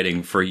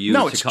self-deprecating for you.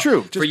 No, it's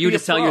true. For you to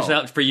tell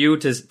yourself, for you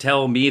to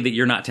tell me that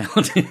you're not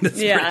talented.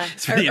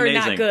 It's pretty amazing.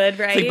 Or not good,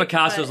 right? It's like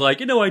Picasso's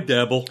like, I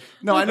dabble.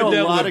 No, I know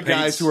a lot of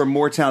guys who are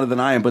more talented than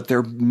I am, but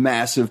they're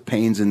massive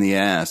pains in the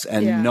ass,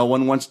 and no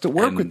one wants to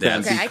work with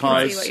them because I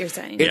can see what you're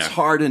saying. It's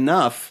hard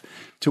enough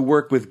to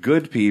work with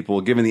good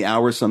people, given the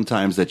hours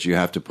sometimes that you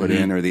have to put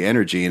in or the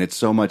energy, and it's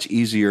so much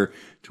easier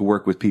to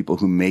work with people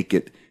who make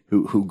it,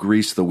 who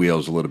grease the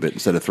wheels a little bit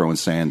instead of throwing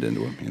sand into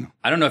them. You know.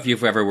 I don't know if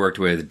you've ever worked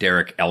with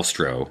Derek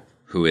Elstro,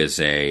 who is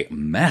a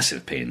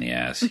massive pain in the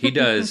ass. He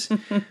does.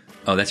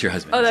 Oh, that's your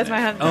husband. Oh, that's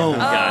my husband. Oh,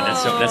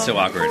 God, that's so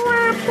awkward.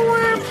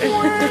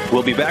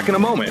 We'll be back in a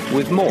moment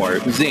with more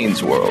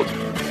Zane's World.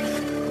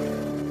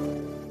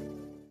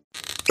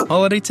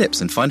 Holiday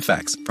tips and fun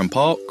facts from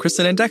Paul,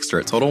 Kristen, and Dexter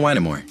at Total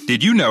Wine & More.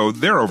 Did you know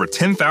there are over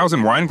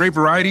 10,000 wine grape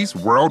varieties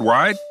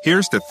worldwide?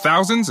 Here's to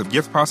thousands of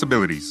gift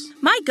possibilities.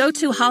 My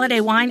go-to holiday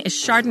wine is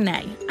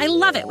Chardonnay. I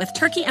love it with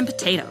turkey and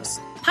potatoes.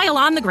 Pile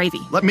on the gravy.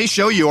 Let me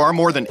show you our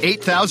more than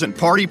 8,000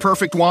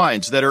 party-perfect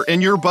wines that are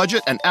in your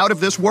budget and out of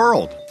this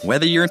world.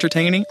 Whether you're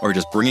entertaining or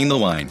just bringing the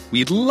wine,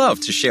 we'd love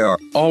to share our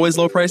always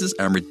low prices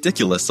and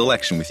ridiculous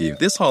selection with you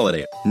this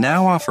holiday.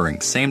 Now offering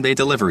same-day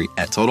delivery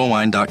at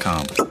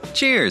TotalWine.com.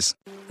 Cheers!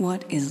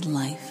 What is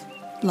life?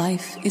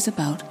 Life is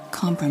about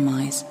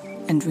compromise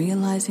and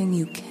realizing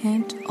you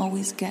can't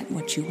always get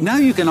what you want. Now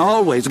you can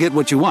always get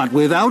what you want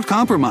without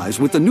compromise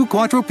with the new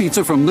Quattro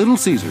Pizza from Little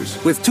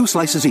Caesars. With 2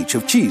 slices each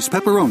of cheese,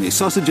 pepperoni,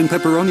 sausage and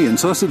pepperoni, and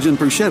sausage and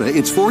bruschetta,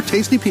 it's 4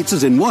 tasty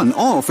pizzas in one,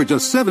 all for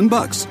just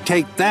 $7.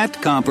 Take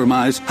that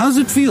compromise. How's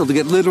it feel to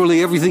get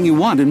literally everything you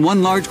want in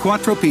one large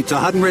Quattro Pizza,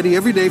 hot and ready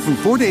every day from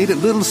 4 to 8 at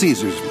Little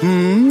Caesars?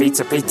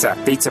 Pizza, pizza,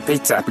 pizza,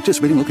 pizza.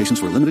 Participating locations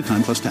for a limited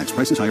time plus tax.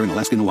 Prices higher in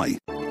Alaska and Hawaii.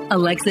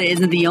 Alexa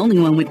isn't the only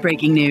one with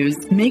breaking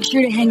news. Make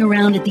sure to hang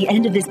around at the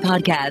end of this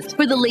podcast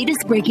for the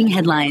latest breaking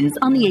headlines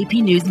on the AP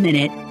News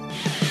Minute.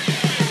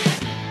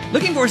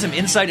 Looking for some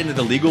insight into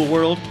the legal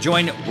world?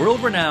 Join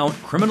world-renowned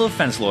criminal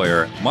defense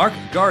lawyer Mark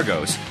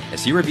Gargos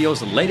as he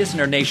reveals the latest in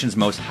our nation's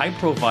most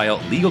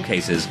high-profile legal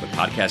cases with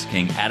podcast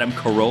king Adam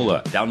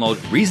Carolla. Download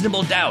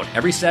Reasonable Doubt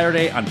every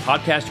Saturday on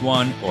Podcast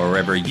One or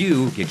wherever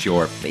you get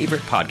your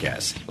favorite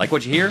podcasts. Like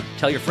what you hear?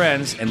 Tell your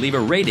friends and leave a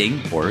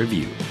rating or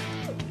review.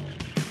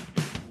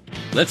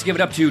 Let's give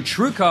it up to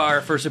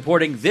TrueCar for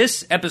supporting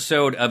this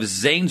episode of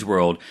Zane's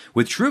World.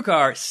 With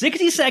TrueCar,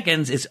 60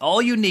 seconds is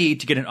all you need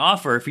to get an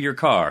offer for your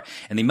car.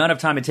 And the amount of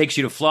time it takes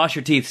you to floss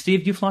your teeth. Steve,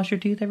 do you floss your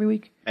teeth every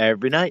week?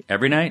 Every night.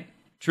 Every night?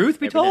 Truth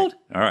be told?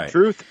 Night. All right.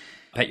 Truth.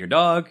 Pet your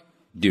dog.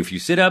 Do a few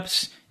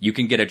sit-ups. You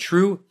can get a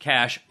true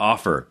cash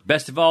offer.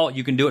 Best of all,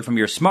 you can do it from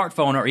your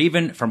smartphone or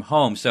even from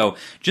home. So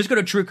just go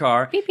to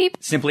TrueCar. Beep, beep.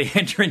 Simply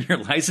enter in your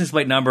license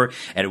plate number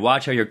and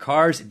watch how your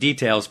car's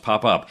details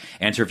pop up.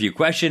 Answer a few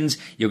questions.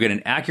 You'll get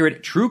an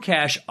accurate true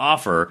cash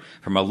offer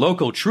from a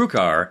local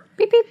TrueCar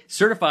Beep, beep.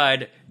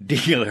 certified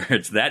dealer.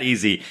 It's that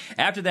easy.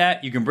 After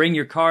that, you can bring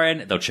your car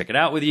in. They'll check it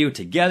out with you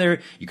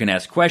together. You can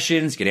ask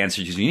questions, get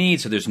answers you need,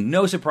 so there's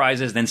no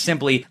surprises. Then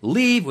simply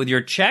leave with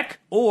your check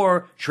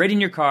or trade in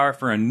your car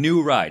for a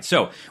new ride.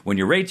 So when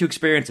you're ready to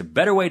experience a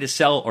better way to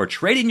sell or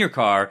trade in your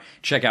car,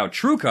 check out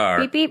TrueCar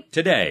Beep, beep.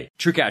 today.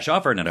 True cash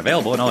offer not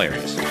available in all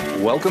areas.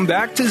 Welcome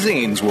back to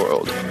Zane's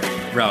World.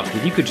 Ralph,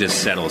 if you could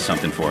just settle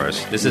something for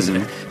us. This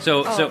isn't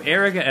so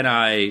Erica and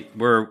I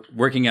were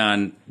working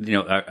on,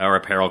 our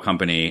apparel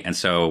company, and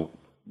so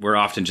we're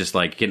often just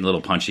like getting a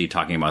little punchy,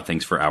 talking about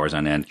things for hours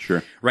on end.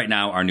 Sure. Right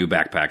now, our new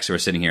backpacks, so we're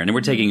sitting here, and then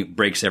we're taking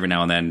breaks every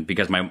now and then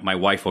because my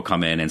wife will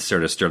come in and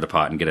sort of stir the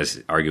pot and get us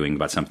arguing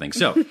about something.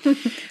 So, or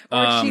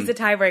she's a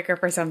tiebreaker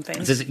for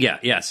something.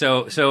 Yeah.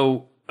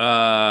 So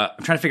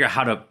I'm trying to figure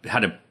out how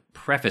to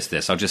preface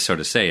this. I'll just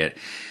sort of say it.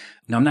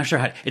 No, I'm not sure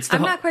how.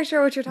 I'm not quite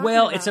sure what you're talking about.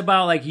 Well, it's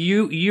about like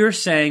you're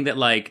saying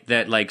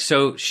that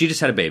so she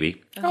just had a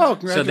baby. Oh,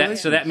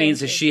 congratulations. So that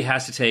means that she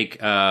has to take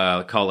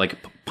call like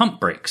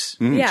pump breaks.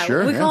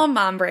 Sure, we call them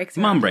mom breaks.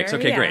 Mom breaks.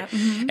 Okay, yeah. great.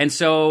 Mm-hmm. And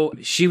so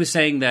she was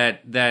saying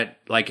that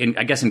like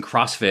I guess in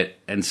CrossFit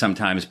and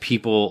sometimes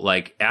people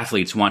like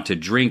athletes want to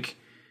drink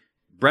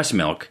breast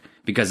milk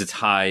because it's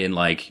high in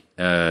like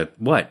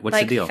what's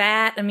like the deal?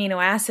 Fat,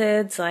 amino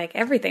acids, like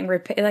everything.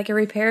 Like it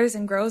repairs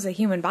and grows a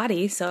human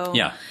body. So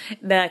yeah,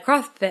 the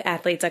CrossFit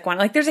athletes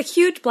want there's a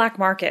huge black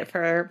market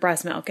for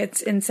breast milk.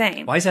 It's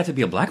insane. Why does that have to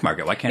be a black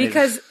market? Why can't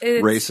because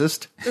it's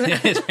racist?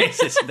 That is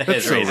racist. That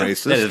is so racist.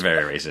 racist. That is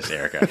very racist,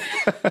 Erica.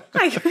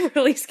 I'm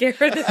really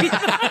scared of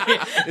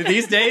the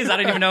These days, I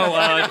don't even know.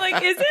 I'm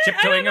like, is it?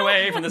 Tiptoeing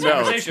away from this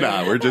conversation. No, it's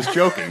not. We're just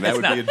joking. That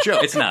would be a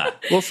joke. It's not.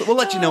 We'll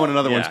let you know when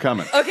another one's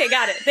coming. Okay,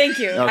 got it. Thank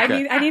you.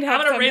 Okay. I need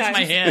help. I'm going to raise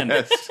my hand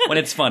when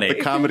it's funny.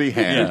 The comedy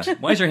hand. Yeah.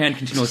 Why is your hand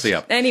continuously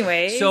up?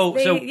 Anyway, so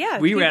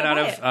we ran out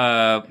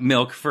of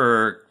milk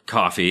for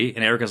coffee,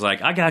 and Erica's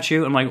like, "I got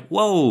you." I'm like,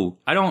 "Whoa,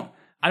 I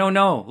don't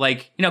know,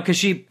 like because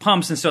she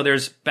pumps, and so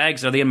there's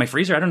bags. Are they in my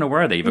freezer? I don't know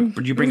where are they.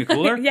 Did you bring a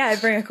cooler? Yeah, I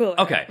bring a cooler.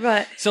 Okay,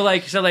 but so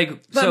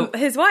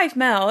his wife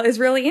Mel is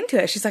really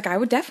into it. She's like, I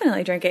would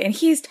definitely drink it, and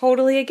he's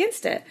totally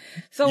against it.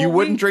 So you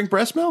wouldn't drink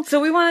breast milk? So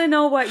we want to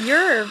know what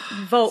your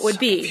vote would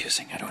be.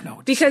 Confusing. I don't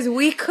know because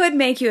we could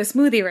make you a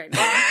smoothie right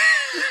now.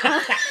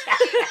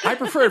 I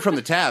prefer it from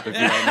the tap, if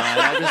you don't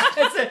mind.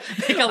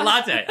 Make a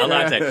latte. A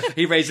latte.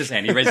 He raised his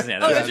hand. That was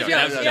a joke.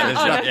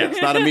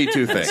 It's not a Me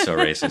Too thing. So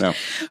racist.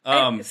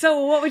 No.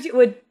 So what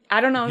I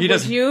don't know.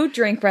 Would you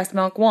drink breast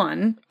milk?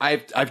 I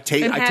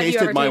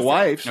tasted my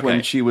wife's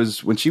when she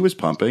was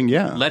pumping.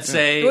 Yeah. Let's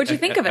say. What'd you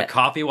think of it? A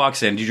coffee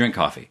walks in. Do you drink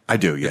coffee? I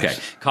do. Yes.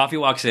 Okay. Coffee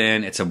walks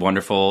in. It's a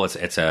wonderful.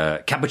 It's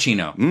a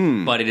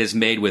cappuccino, but it is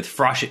made with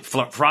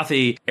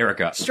frothy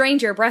Erica.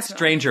 Stranger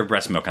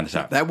breast milk on the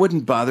top. That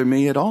wouldn't bother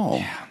me at all.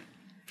 Yeah.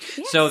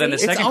 So then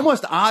it's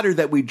almost odder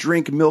that we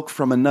drink milk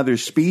from another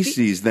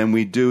species than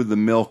we do the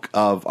milk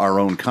of our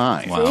own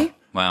kind.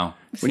 Wow.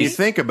 When you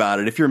think about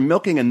it, if you're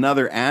milking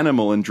another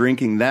animal and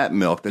drinking that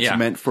milk that's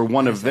meant for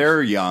one of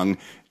their young,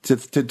 to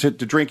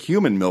drink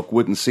human milk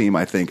wouldn't seem,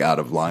 I think, out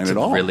of line at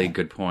all. Really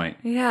good point.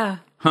 Yeah.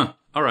 Huh.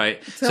 All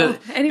right. So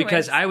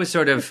because I was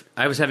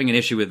having an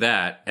issue with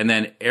that, and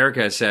then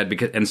Erica said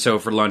so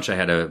for lunch I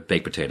had a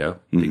baked potato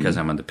because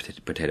I'm on the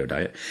potato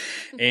diet.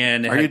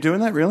 And are you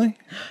doing that really?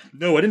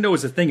 No, I didn't know it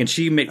was a thing, and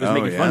she was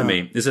making fun of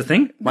me. Is it a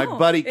thing? My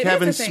buddy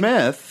Kevin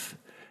Smith,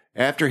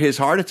 after his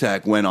heart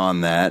attack, went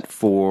on that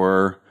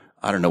for.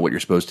 I don't know what you're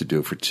supposed to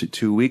do for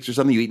 2 weeks or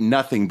something. You eat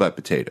nothing but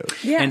potatoes.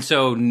 Yeah. And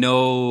so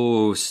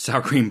no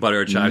sour cream,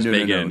 butter, chives,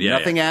 bacon. No.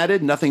 Nothing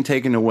added, nothing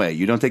taken away.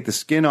 You don't take the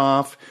skin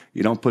off.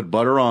 You don't put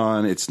butter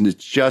on. It's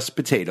just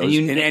potatoes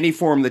in any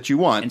form that you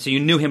want. And so you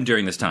knew him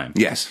during this time.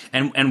 Yes.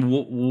 And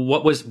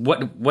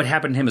what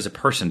happened to him as a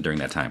person during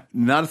that time?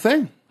 Not a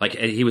thing. Like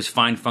he was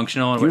fine,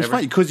 functional, or he whatever? was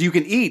fine because you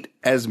can eat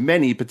as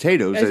many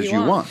potatoes as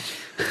you want.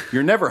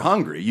 You're never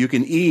hungry. You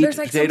can eat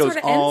potatoes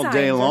all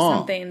day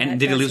long. And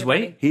did he lose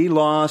weight? He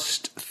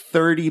lost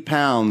 30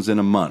 pounds in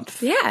a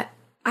month. Yeah.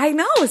 I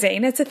know,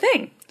 Zane. It's a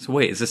thing. So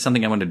wait, is this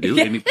something I want to do?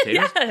 Eat meat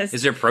potatoes? Yes.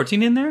 Is there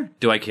protein in there?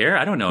 Do I care?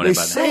 I don't know They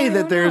about say that.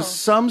 that there's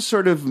some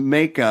sort of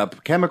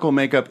chemical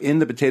makeup in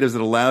the potatoes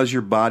that allows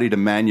your body to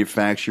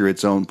manufacture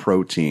its own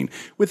protein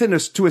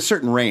to a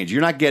certain range.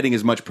 You're not getting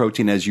as much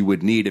protein as you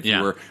would need if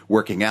you were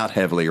working out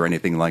heavily or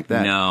anything like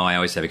that. No, I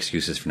always have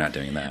excuses for not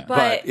doing that.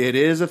 But it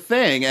is a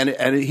thing,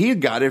 and he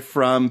had got it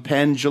from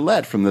Penn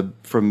Jillette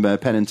from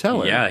Penn and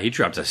Teller. Yeah, he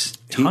dropped a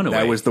ton of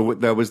weight.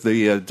 That was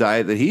the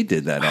diet that he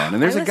did that on.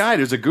 And there's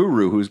there's a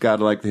guru who's got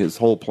like his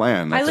whole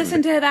plan. I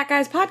listened to that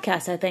guy's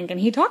podcast, I think, and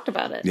he talked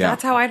about it. Yeah.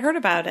 That's how I'd heard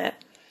about it.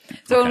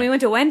 So when we went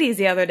to Wendy's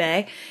the other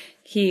day,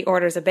 he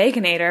orders a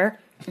Baconator,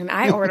 and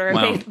I order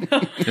a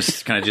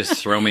Just kind of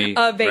just throw me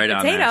a baked right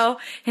on potato,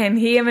 and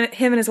him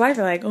and his wife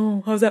are like,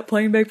 "Oh, how's that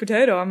plain baked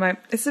potato?" I'm like,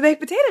 "It's the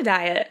baked potato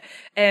diet,"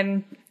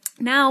 and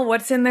now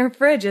what's in their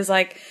fridge is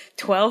like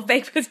 12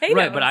 baked potatoes.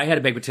 Right, but I had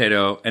a baked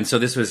potato, and so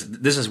this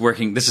is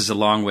working. This is a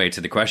long way to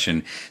the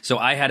question. So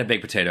I had a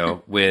baked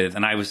potato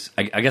and I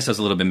guess I was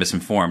a little bit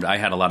misinformed. I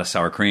had a lot of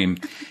sour cream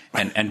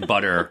and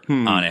butter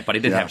on it, but I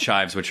did have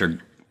chives, which I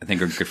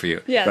think are good for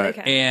you. Yeah, they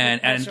can.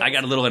 And I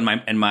got a little in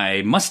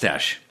my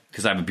mustache,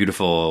 because I have a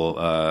beautiful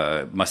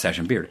mustache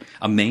and beard,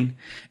 a mane.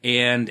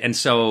 And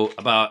so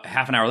about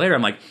half an hour later,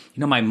 I'm like,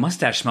 my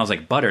mustache smells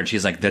like butter. And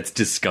she's like, that's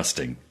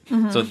disgusting.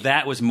 Mm-hmm. So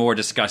that was more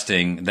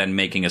disgusting than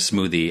making a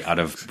smoothie out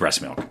of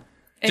breast milk.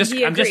 And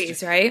he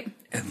agrees, right?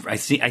 I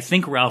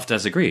think Ralph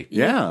does agree.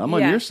 Yeah, I'm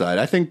on your side.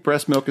 I think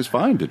breast milk is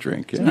fine to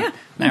drink. Yeah.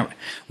 Now,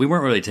 we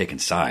weren't really taking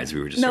sides.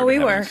 We were just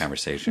having a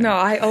conversation. No,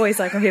 I always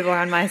like when people are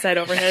on my side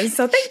over his.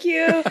 So thank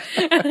you.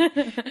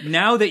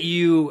 Now that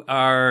you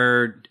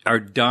are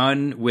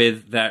done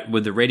with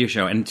the radio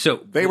show, and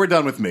so they were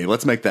done with me.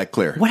 Let's make that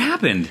clear. What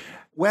happened?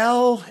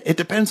 Well, it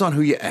depends on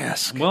who you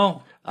ask.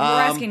 Well, we're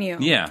asking you.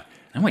 Yeah.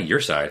 I want your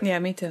side. Yeah,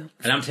 me too.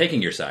 And I'm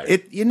taking your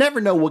side. You never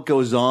know what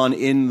goes on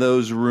in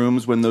those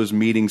rooms when those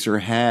meetings are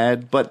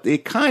had, but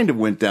it kind of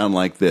went down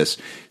like this.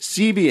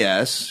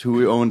 CBS,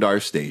 who owned our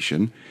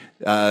station,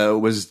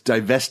 was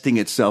divesting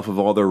itself of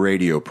all their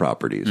radio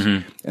properties.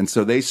 Mm-hmm. And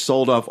so they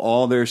sold off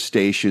all their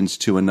stations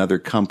to another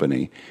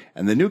company.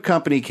 And the new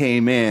company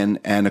came in,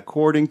 and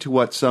according to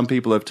what some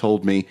people have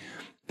told me,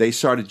 they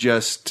started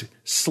just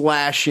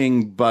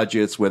slashing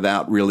budgets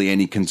without really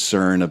any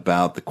concern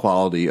about the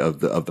quality of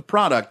the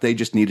product. They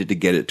just needed to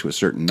get it to a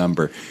certain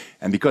number.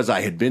 And because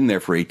I had been there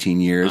for 18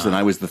 years and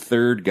I was the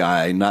third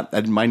guy,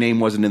 my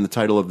name wasn't in the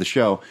title of the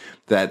show,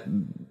 that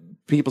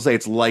people say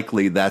it's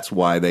likely that's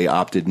why they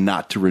opted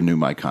not to renew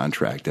my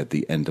contract at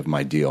the end of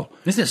my deal.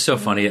 Isn't it so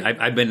funny?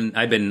 I've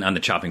been on the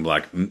chopping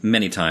block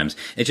many times.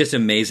 It's just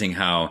amazing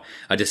how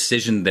a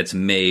decision that's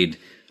made,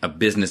 a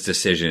business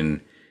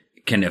decision,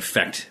 can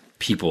affect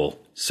people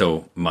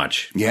so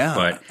much. Yeah.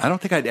 But I don't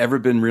think I'd ever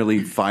been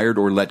really fired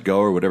or let go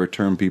or whatever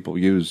term people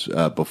use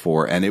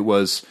before. And it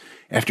was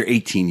after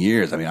 18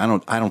 years. I mean,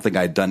 I don't think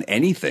I'd done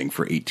anything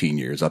for 18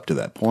 years up to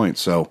that point.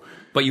 So,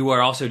 but you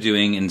are also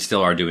doing and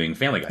still are doing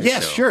Family Guy.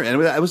 Yeah, sure.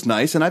 And that was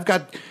nice. And I've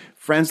got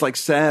friends like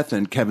Seth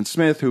and Kevin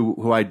Smith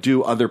who I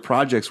do other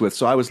projects with.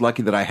 So I was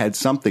lucky that I had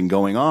something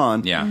going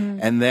on. Yeah. Mm-hmm.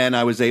 And then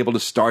I was able to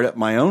start up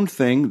my own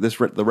thing,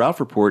 the Ralph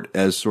Report,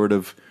 as sort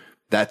of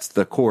that's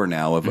the core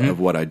now of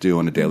what I do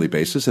on a daily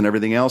basis, and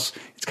everything else.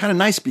 It's kind of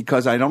nice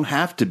because I don't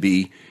have to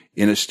be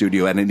in a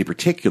studio at any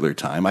particular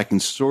time. I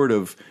can sort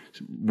of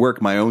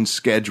work my own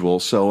schedule,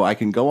 so I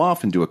can go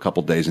off and do a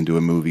couple days and do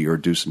a movie or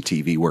do some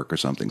TV work or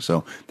something.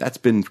 So that's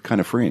been kind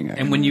of freeing.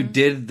 Actually. And when you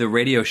did the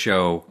radio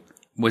show,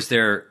 was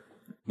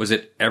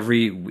it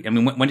every? I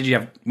mean, when did you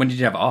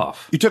have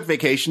off? You took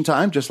vacation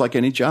time, just like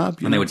any job.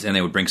 And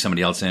they would bring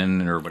somebody else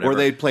in or whatever, or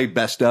they'd play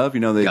best of.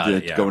 They'd go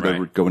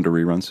into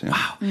reruns. Yeah.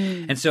 Wow.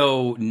 And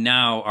so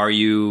now, are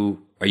you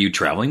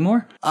traveling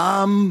more?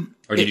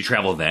 Or did you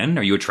travel then?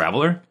 Are you a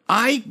traveler?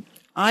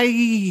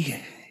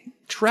 I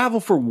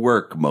travel for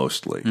work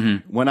mostly.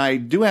 Mm-hmm. When I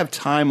do have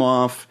time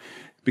off,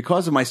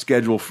 because of my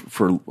schedule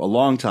for a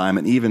long time,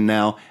 and even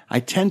now, I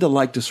tend to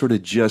like to sort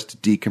of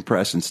just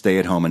decompress and stay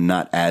at home and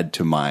not add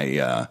to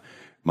my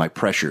my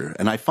pressure.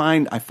 And I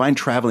find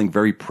traveling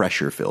very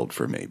pressure filled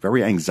for me,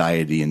 very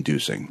anxiety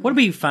inducing. What do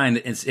we find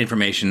is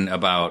information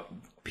about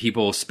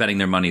people spending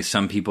their money?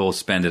 Some people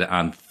spend it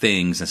on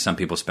things, and some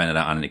people spend it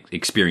on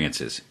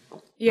experiences.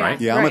 Yeah,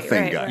 right? Yeah, I'm a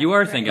thing guy. You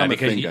are a thing guy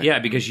guy.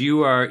 because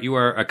you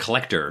are a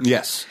collector.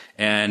 Yes,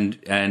 and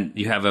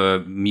you have a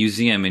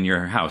museum in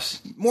your house,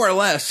 more or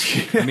less.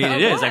 I mean,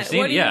 it is. I've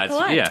seen.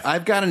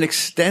 I've got an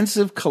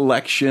extensive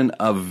collection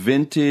of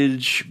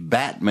vintage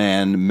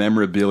Batman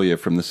memorabilia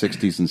from the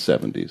 60s and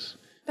 70s,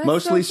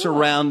 mostly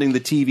surrounding the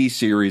TV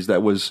series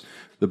that was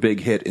the big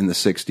hit in the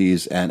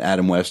 60s, and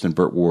Adam West and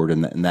Burt Ward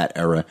in that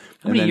era.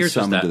 How many years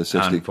was that into the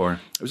 60s. On for?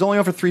 It was only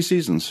on for 3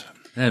 seasons.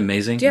 Isn't that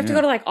amazing? Do you have to go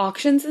to like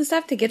auctions and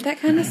stuff to get that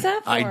kind of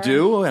stuff? I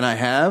do, and I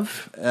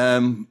have.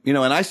 And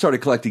I started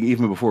collecting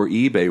even before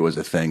eBay was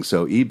a thing.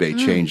 So eBay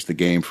changed the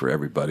game for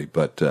everybody.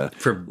 But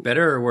for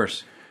better or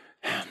worse?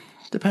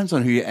 Depends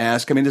on who you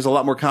ask. I mean, there's a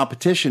lot more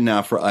competition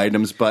now for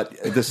items, but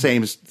the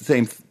same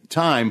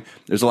time,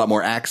 there's a lot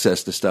more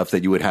access to stuff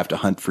that you would have to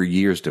hunt for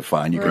years to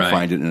find. You can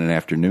find it in an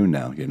afternoon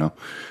now, you know.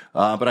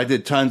 But I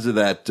did tons of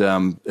that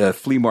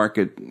flea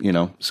market, you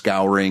know,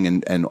 scouring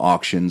and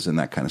auctions and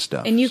that kind of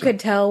stuff. And you could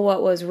tell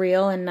what was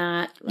real and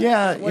not.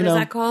 Like, what is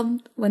that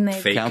called when they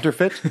fake.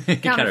 Counterfeit?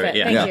 Counterfeit.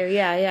 Thank you.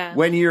 Yeah.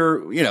 When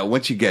you're, you know,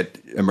 once you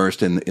get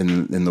immersed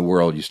in the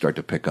world, you start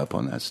to pick up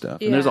on that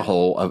stuff. And there's a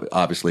whole,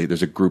 obviously,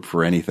 there's a group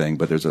for anything,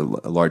 but there's a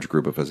large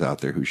group of us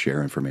out there who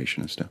share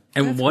information and stuff.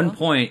 And one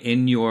point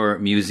in your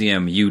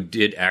museum, you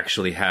did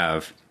actually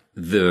have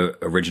the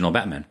original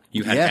Batman.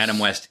 You had Adam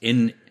West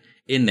in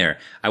there.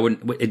 I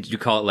wouldn't. Did you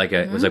call it like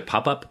a? It was a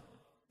pop up.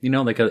 You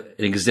know, like an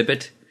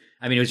exhibit.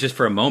 I mean, it was just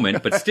for a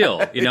moment, but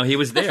still, you know, he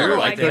was there.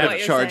 I could have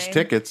charged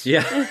tickets.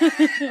 Yeah.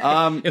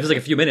 It was like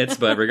a few minutes,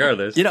 but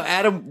regardless. You know,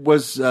 Adam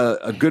was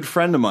a good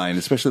friend of mine,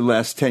 especially the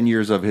last 10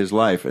 years of his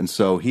life. And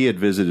so he had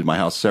visited my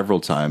house several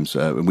times.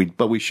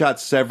 But we shot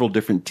several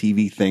different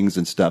TV things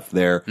and stuff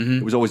there. Mm-hmm.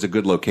 It was always a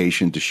good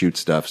location to shoot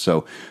stuff.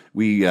 So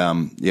we,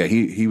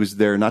 he was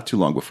there not too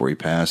long before he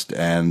passed.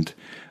 And,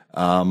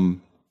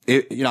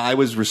 I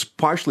was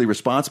partially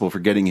responsible for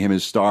getting him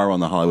his star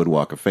on the Hollywood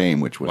Walk of Fame,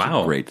 which was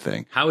a great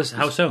thing. How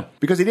so?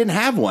 Because he didn't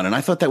have one, and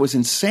I thought that was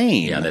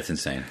insane. Yeah, that's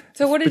insane.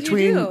 So what did you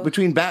do?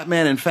 Between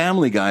Batman and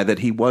Family Guy, that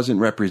he wasn't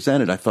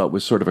represented, I thought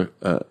was sort of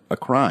a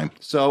crime.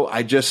 So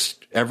I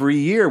just, every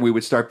year, we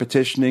would start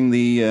petitioning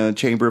the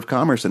Chamber of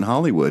Commerce in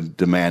Hollywood,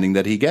 demanding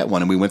that he get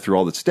one. And we went through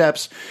all the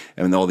steps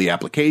and all the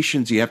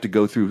applications. You have to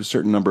go through a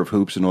certain number of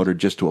hoops in order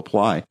just to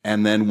apply.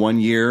 And then one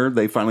year,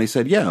 they finally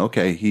said, yeah,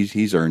 okay,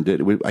 he's earned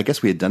it. I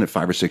guess we had done it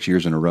 5 or 6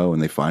 years in a row,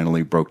 and they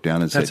finally broke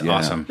down and said, that's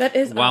awesome. That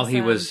is While awesome. he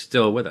was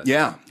still with us.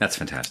 Yeah. That's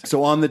fantastic.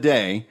 So on the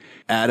day,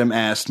 Adam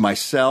asked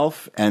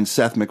myself and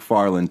Seth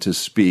MacFarlane to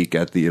speak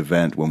at the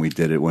event when we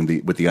did it, with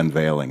the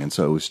unveiling. And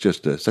so it was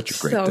just such a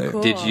great day.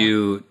 Cool. Did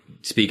you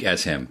speak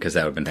as him? Because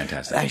that would have been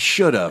fantastic. I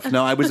should have.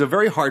 No, it was a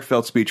very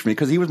heartfelt speech for me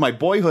because he was my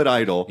boyhood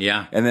idol.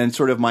 Yeah. And then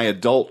sort of my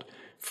adult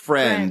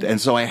friend.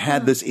 And so I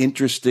had this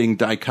interesting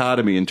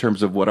dichotomy in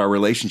terms of what our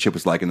relationship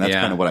was like. And that's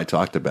kind of what I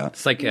talked about.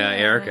 It's like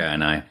Erica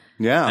and I.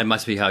 Yeah. That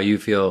must be how you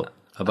feel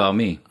about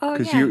me.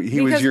 Because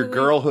he was your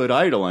girlhood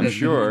idol, I'm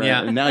sure.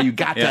 Yeah. And now you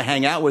got to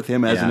hang out with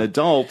him as an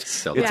adult.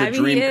 So it's a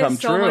dream come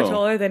true. He is so much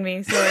older than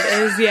me, so it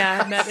is,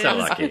 that so is.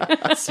 lucky.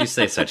 You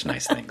say such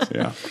nice things.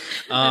 Yeah.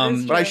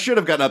 But I should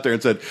have gotten up there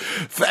and said,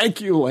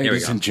 thank you,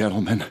 ladies and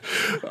gentlemen.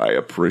 I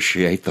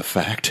appreciate the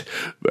fact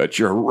that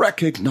you're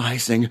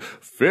recognizing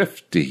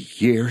 50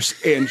 years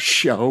in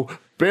show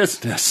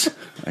business.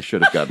 I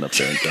should have gotten up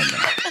there and done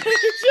that.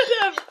 You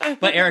should have.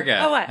 But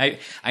Erica, what?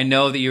 I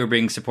know that you were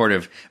being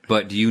supportive,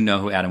 but do you know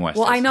who Adam West is?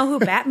 Well, I know who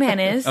Batman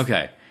is.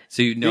 Okay.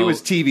 So you know he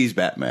was TV's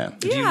Batman.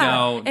 Do you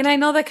know? And I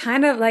know the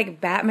kind of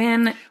like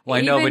Batman. Well,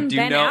 I know, even but do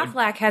you Ben know?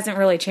 Affleck hasn't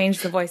really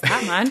changed the voice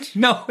that much.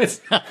 No, it's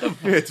not.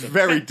 It's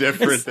very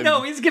different.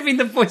 No, he's giving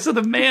the voice of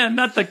the man,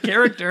 not the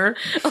character.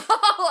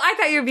 Oh, I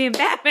thought you were being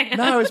Batman.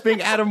 No, it's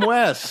being Adam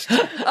West.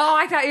 Oh,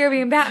 I thought you were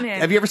being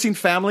Batman. Have you ever seen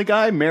Family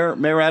Guy?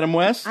 Mayor Adam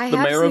West, I the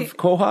have mayor of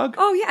Quahog.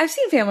 Oh yeah, I've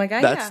seen Family Guy.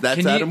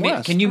 That's Adam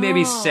West. Can you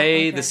maybe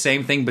say the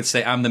same thing, but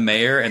say I'm the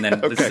mayor, and then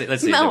let's see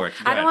if it works.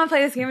 I don't want to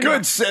play this game anymore.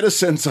 Good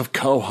citizens of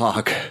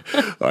Quahog,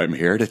 I'm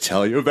here to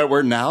tell you that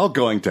we're now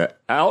going to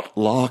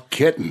outlaw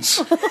kittens.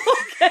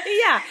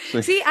 Yeah.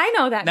 See, I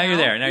know that. Now you're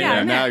there.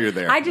 Now you're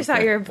there. I just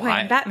thought you were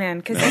playing Batman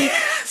because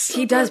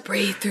he does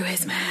breathe through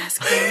his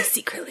mask very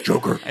secretly.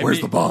 Joker,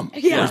 where's the bomb?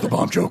 Yeah. Where's the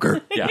bomb,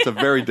 Joker? Yeah, it's a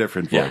very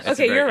different voice.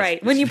 Okay, you're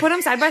right. When you put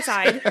them side by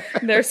side,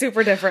 they're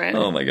super different.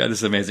 Oh my god, this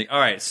is amazing. All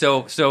right,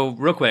 so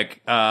real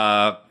quick,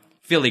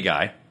 Philly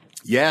guy.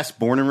 Yes,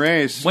 born and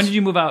raised. When did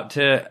you move out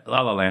to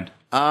La La Land?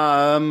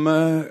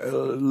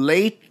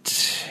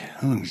 Late.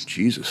 Oh,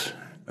 Jesus.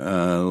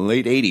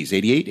 Late 80s,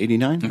 88,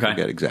 89? Okay. I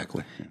forget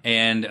exactly.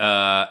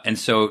 And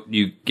so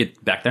you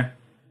get back there?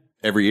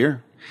 Every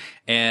year.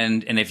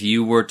 And if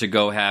you were to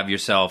go have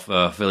yourself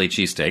a Philly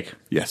cheesesteak,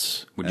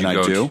 yes, would you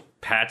go to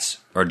Pat's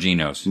or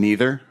Geno's?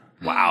 Neither.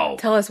 Wow.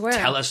 Tell us where.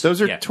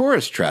 Those are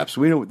tourist traps.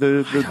 We don't.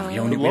 We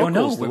don't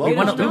know. We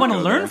want to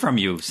learn from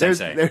you,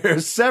 Sensei.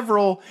 There's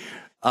several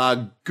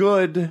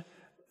good.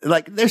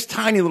 Like, there's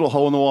tiny little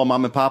hole-in-the-wall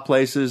mom-and-pop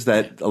places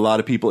that a lot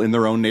of people in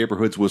their own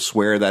neighborhoods will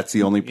swear that's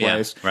the only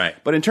place. Yeah, right.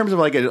 But in terms of,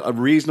 like, a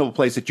reasonable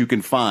place that you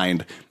can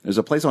find, there's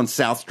a place on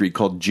South Street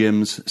called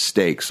Jim's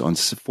Steaks on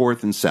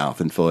 4th and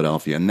South in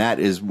Philadelphia. And that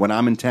is, when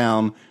I'm in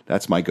town,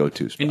 that's my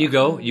go-to spot. And you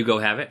go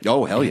have it?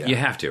 Oh, hell yeah. You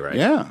have to, right?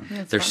 Yeah.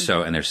 They're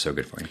so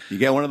good for you. You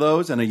get one of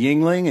those and a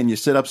Yingling, and you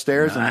sit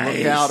upstairs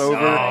and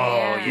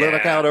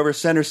look out over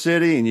Center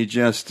City, and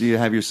you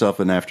have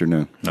yourself an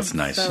afternoon. That's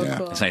nice. So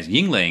cool. That's nice.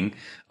 Yingling,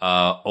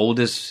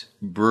 oldest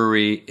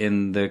brewery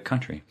in the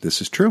country.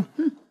 This is true.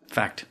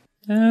 Fact.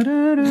 We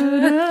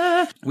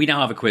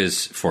now have a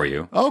quiz for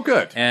you. Oh,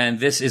 good.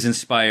 And this is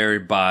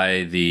inspired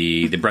by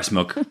the breast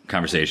milk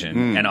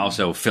conversation and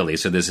also Philly.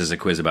 So this is a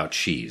quiz about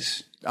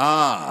cheese.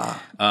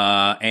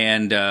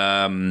 And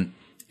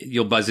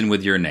you'll buzz in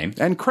with your name.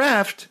 And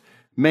Kraft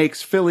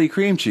makes Philly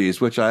cream cheese,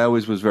 which I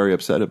always was very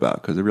upset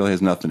about because it really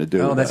has nothing to do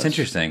with Oh, that's us.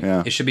 interesting.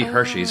 Yeah. It should be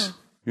Hershey's.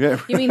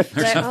 Yeah. You mean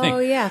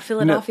something.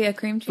 Philadelphia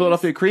cream cheese?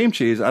 Philadelphia cream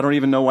cheese. I don't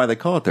even know why they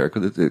call it there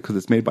because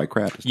it's made by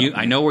Kraft.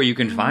 I know where you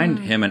can find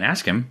him and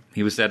ask him.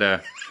 He was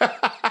at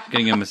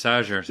getting a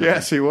massage or something.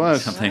 Yes, he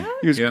was. Something.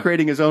 He was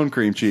creating his own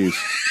cream cheese.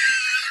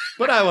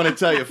 But I want to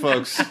tell you,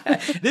 folks,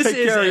 take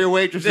care of your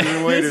waitresses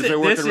and waiters. They're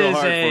working real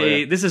hard for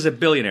you. This is a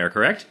billionaire,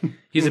 correct?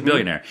 He's a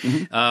billionaire.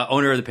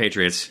 Owner of the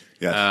Patriots.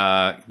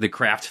 Yes. The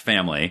Kraft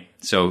family.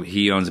 So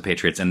he owns the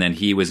Patriots, and then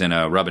he was in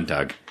a rub and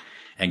tug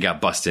and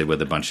got busted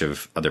with a bunch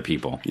of other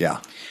people.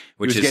 Yeah.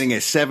 He was getting a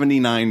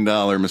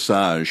 $79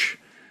 massage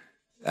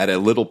at a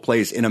little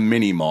place in a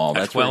mini mall.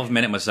 A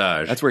 12-minute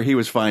massage. That's where he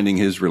was finding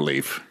his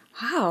relief.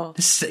 Wow.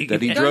 That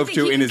he drove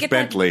to in his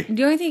Bentley.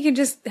 Do you think you can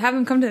just have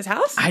him come to his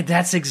house?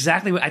 That's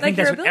exactly what I think.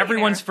 That's what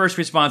everyone's first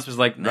response was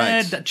like.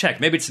 Check.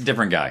 Maybe it's a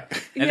different guy,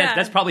 and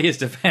that's probably his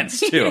defense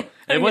too.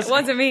 It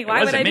wasn't me.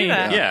 Why would I do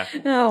that? Yeah.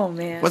 Oh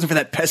man. It wasn't for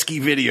that pesky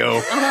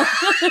video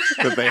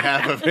that they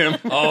have of him.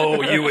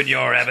 Oh, you and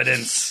your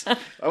evidence.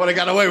 I would have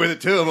got away with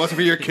it too. If it wasn't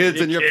for your kids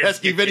and your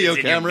pesky video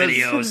cameras,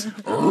 your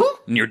videos,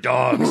 and your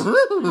dogs.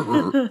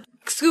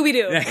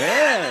 Scooby-Doo.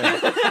 Yeah.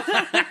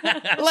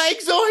 Like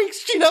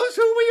Zoinks, she knows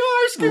who we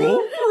are, Scooby.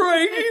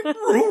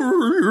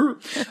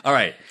 All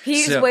right.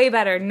 He's way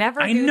better. Never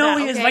I do know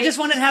that, he is. okay? I just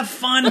wanted to have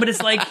fun, but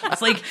it's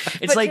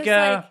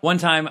like one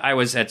time I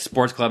was at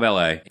Sports Club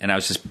LA and I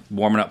was just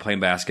warming up playing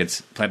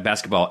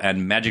basketball,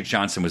 and Magic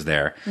Johnson was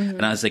there.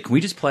 And I was like, can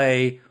we just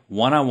play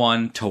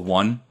 1-on-1 to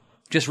 1?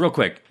 Just real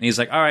quick. And he's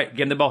like, all right,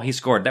 give him the ball. He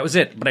scored. That was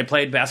it. But I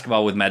played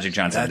basketball with Magic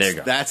Johnson. There you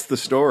go. That's the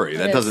story.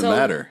 That doesn't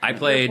matter. I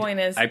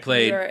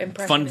played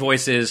Fun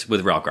Voices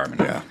with Ralph Garman.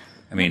 Yeah.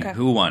 I mean,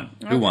 who won?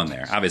 Who won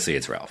there? Obviously,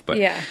 it's Ralph. But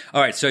yeah.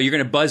 All right, so you're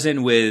going to buzz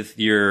in with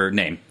your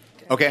name.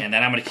 Okay. And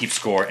then I'm going to keep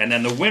score. And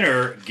then the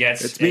winner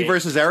gets... It's me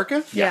versus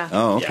Erica? Yeah.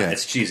 Oh, okay. Yeah,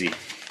 it's cheesy.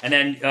 And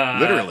then...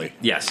 Literally.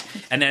 Yes.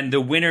 And then the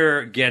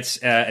winner gets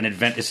an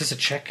event... Is this a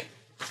check?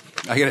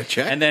 I get a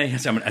check? And then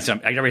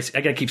I got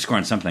to keep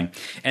scoring something.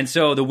 And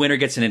so the winner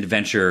gets an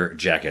adventure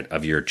jacket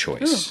of your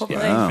choice. Ooh,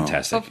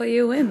 fantastic. Hopefully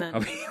you win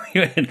then.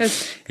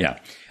 Yeah.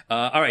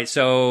 All right.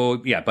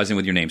 So, buzzing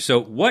with your name.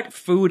 So, what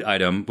food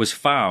item was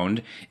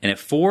found in a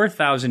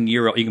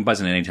 4,000-year-old... You can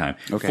buzz in at any time.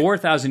 Okay.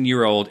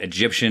 4,000-year-old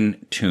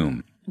Egyptian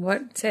tomb.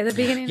 What? Say the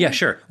beginning. Yeah,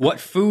 sure. What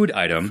food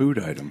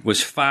item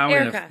was found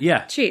Erica. in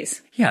a...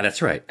 Cheese. Yeah,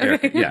 that's right.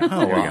 Erica. Yeah.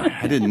 Oh, wow.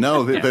 I didn't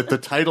know that the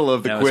title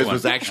of the quiz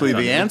was actually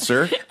the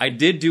answer. I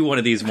did do one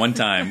of these one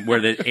time where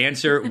the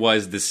answer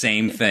was the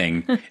same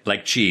thing,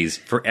 like cheese,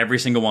 for every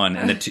single one,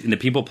 and the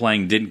people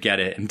playing didn't get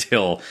it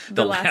until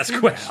the last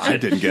question. I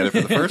didn't get it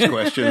for the first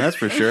question, that's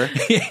for sure.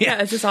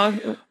 Yeah, it's just all...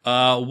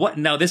 What?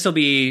 Now, this will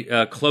be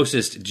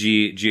closest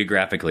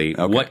geographically.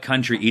 Okay. What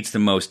country eats the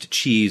most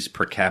cheese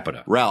per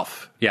capita?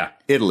 Ralph. Yeah.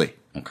 Italy.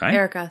 Okay.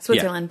 Erica.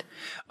 Switzerland.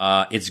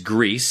 Yeah. It's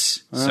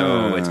Greece,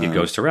 so it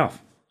goes to Ralph.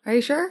 Are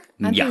you sure?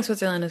 I think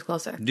Switzerland is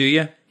closer. Do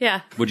you?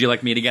 Yeah. Would you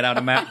like me to get out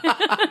a map?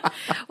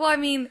 Well, I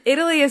mean,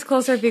 Italy is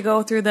closer if you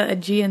go through the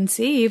Aegean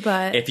Sea,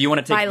 but if you want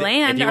to take by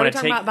land, are we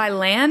talking about by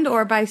land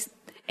or by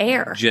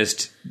air?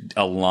 Just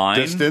a line.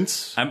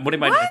 Distance. What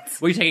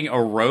are you taking,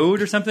 a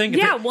road or something?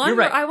 Yeah, you're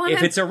right.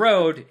 If it's a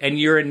road and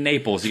you're in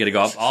Naples, you got to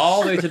go up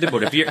all the way to the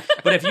boot.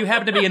 But if you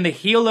happen to be in the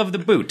heel of the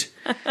boot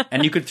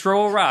and you could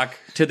throw a rock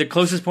to the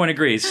closest point of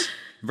Greece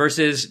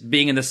versus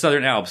being in the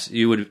Southern Alps,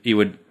 you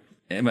would.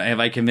 Have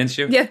I convinced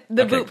you? Yeah,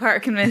 the boot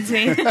part convinced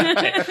me.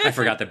 I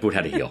forgot that boot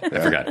had a heel. I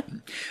forgot.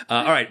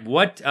 All right.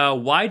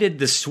 Why did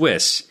the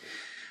Swiss...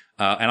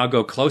 and I'll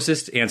go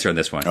closest answer on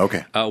this one.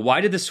 Okay. Why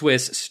did the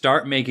Swiss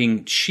start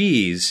making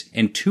cheese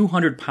in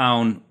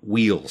 200-pound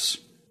wheels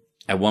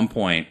at one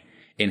point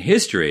in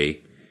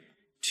history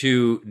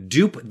to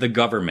dupe the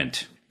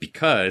government?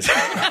 Because...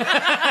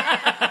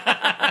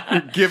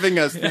 You're giving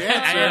us the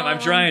answer. I am. I'm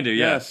trying to,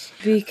 yes.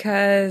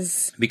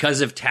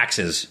 Because of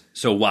taxes.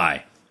 So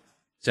why?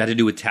 So it had to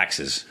do with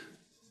taxes.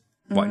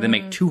 Why? They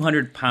make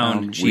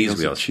 200-pound cheese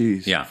wheels. Of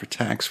cheese for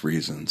tax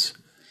reasons.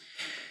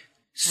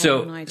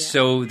 So, no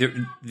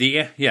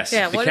yes.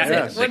 Yeah, what is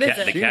it? What is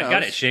it? The cat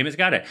got it. Seamus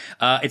got it.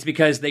 It's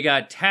because they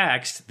got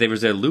taxed. There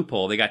was a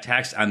loophole. They got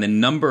taxed on the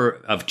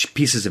number of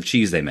pieces of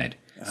cheese they made.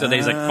 So they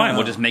was like, fine,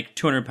 we'll just make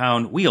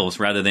 200-pound wheels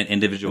rather than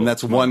individual. And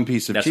that's one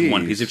piece of cheese. That's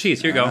one piece of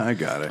cheese. Here you go. I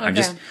got it.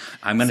 Okay.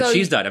 I'm going to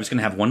cheese diet. I'm just going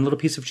to have one little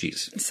piece of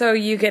cheese. So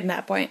you get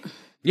that point.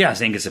 Yeah,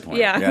 Zane gets the point.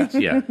 Yeah.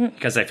 Yeah.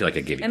 Because I feel like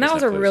I gave you. And that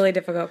was a really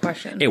difficult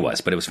question. It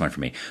was, but it was fun for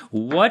me.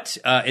 What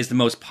is the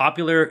most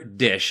popular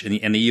dish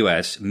in the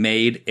U.S.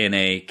 made in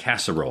a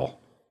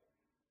casserole?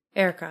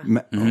 Erica.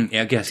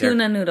 Yeah, I guess.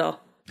 Tuna noodle.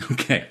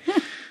 Okay.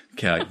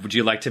 Okay. Would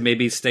you like to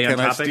maybe stay on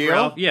topic, steal?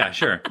 Ralph? Yeah,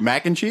 sure.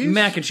 Mac and cheese?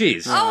 Mac and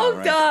cheese. Oh,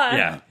 right.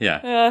 Duh.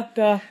 Yeah.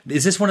 Duh.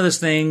 Is this one of those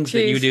things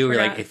that you do where,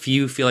 yeah. like, if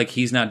you feel like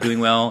he's not doing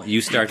well, you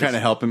start kind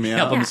of helping me out?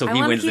 Help him so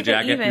he wins the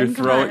jacket?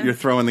 You're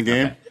throwing the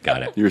game? Okay,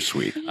 got it. You're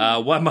sweet.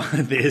 What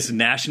month is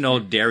National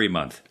Dairy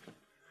Month?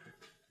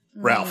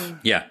 Ralph.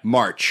 Yeah.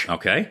 March.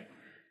 Okay.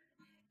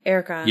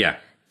 Erica. Yeah.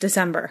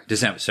 December.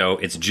 So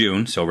it's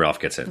June, so Ralph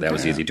gets it. That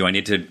was easy. Do I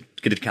need to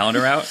get a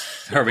calendar out?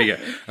 Are we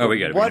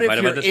good? What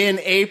if you're in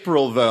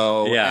April,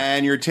 though,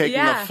 and you're taking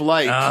a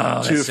flight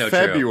to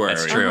February?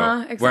 That's true.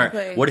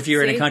 Exactly. What if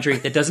you're in a country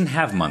that doesn't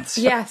have months?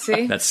 Yeah,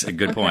 see? That's a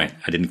good point.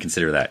 I didn't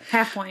consider that.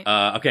 Half point.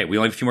 Okay, we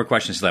only have a few more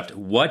questions left.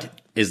 What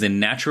is the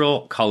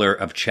natural color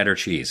of cheddar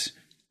cheese?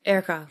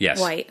 Erica. Yes.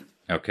 White.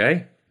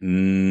 Okay.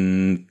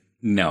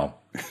 No.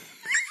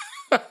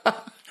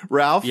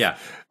 Ralph? Yeah.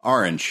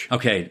 Orange.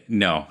 Okay,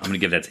 no. I'm going to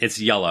give that. It's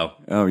yellow.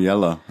 Oh,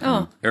 yellow.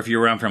 Oh. Or if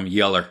you're where I'm from,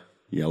 yeller.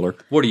 Yeller.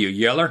 What are you,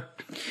 yeller?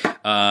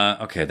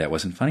 Okay, that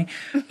wasn't funny.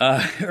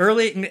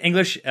 Early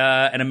English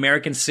and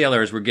American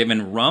sailors were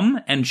given rum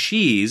and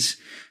cheese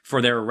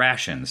for their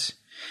rations.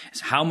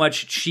 So how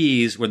much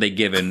cheese were they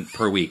given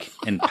per week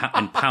in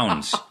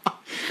pounds?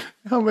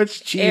 How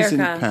much cheese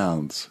Erica. in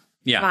pounds?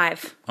 Yeah.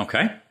 5.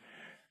 Okay.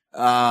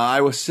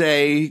 I will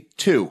say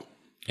 2.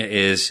 It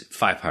is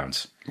 5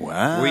 pounds.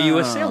 Wow. Were you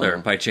a sailor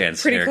by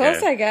chance, Pretty Erica?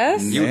 close, I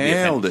guess.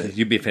 Nailed it.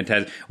 You'd be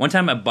fantastic. One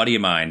time, a buddy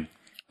of mine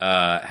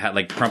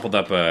had crumpled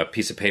up a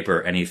piece of paper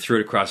and he threw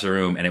it across the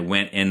room and it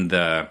went in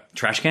the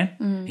trash can.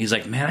 Mm. He's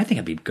like, "Man, I think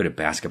I'd be good at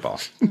basketball."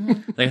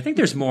 I think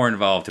there's more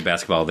involved to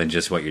basketball than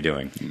just what you're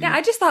doing. Yeah,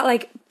 I just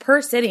thought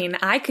per sitting,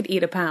 I could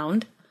eat a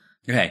pound.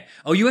 Okay.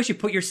 Oh, you actually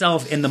put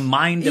yourself in the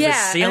mind of a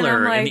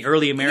sailor in the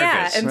early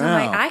Americas. Yeah, and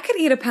I'm I could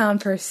eat a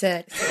pound per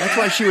sit. That's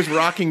why she was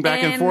rocking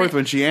back and forth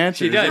when she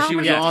answered. She does. She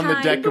was on the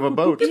deck of a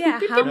boat. Yeah,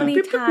 how many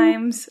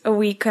times a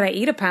week could I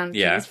eat a pound of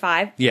cheese?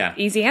 5. Yeah.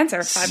 Easy answer.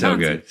 5 So pounds.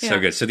 good. Yeah. So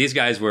good. So these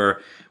guys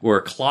were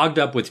clogged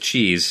up with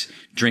cheese,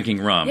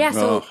 drinking rum. Yeah,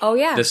 so,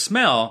 The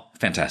smell,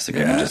 fantastic.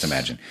 I can just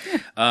imagine.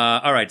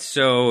 All right,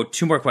 so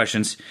 2 more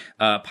questions.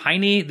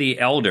 Pliny the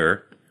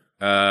Elder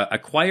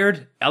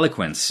acquired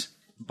eloquence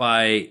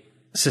by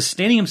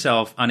sustaining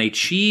himself on a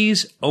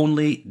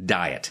cheese-only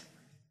diet.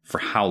 For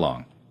how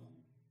long?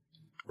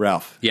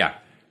 Ralph. Yeah.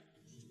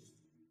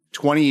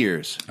 20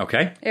 years.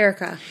 Okay.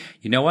 Erica.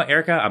 You know what,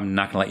 Erica? I'm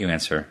not going to let you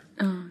answer.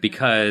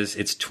 Because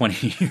it's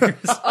 20 years.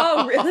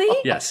 Oh, really?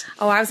 Yes.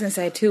 Oh, I was going to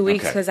say 2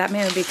 weeks Okay. because that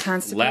man would be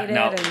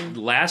constipated.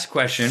 Last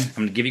question. I'm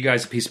going to give you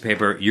guys a piece of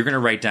paper. You're going to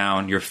write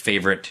down your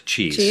favorite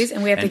cheese. Cheese,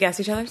 and we have to guess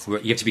each other's?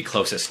 You have to be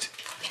closest.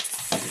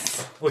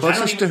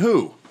 Closest to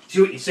who?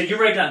 So you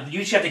write down.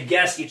 You each have to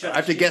guess each other. I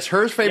have to guess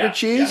her favorite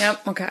cheese?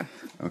 Yep, okay.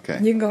 Okay.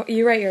 You can go.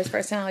 You write yours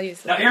first, and I'll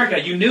use Now,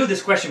 Erica, you knew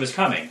this question was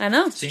coming. I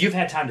know. So you've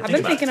had time to I've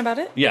think been thinking about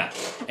it. Yeah.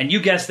 And you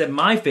guessed that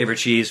my favorite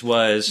cheese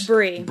was...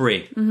 Brie.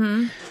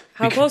 Mm-hmm.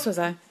 How close was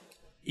I?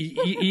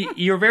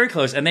 You were very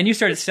close, and then you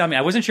started telling me.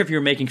 I wasn't sure if you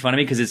were making fun of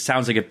me because it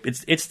sounds like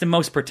it's the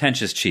most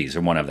pretentious cheese,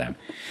 or one of them.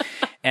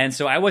 And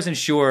so I wasn't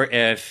sure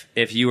if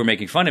you were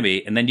making fun of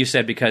me. And then you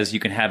said because you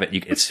can have it,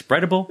 it's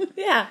spreadable.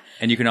 Yeah.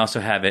 And you can also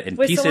have it in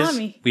With pieces.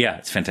 salami. Yeah,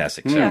 it's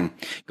fantastic. So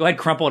go ahead,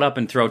 crumple it up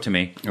and throw it to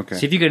me. Okay.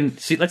 See if you can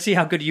see. Let's see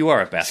how good you are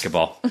at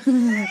basketball.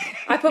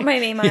 I put my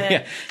name on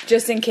it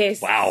just in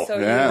case. Wow, So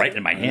right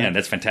in my hand.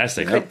 That's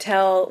fantastic. you could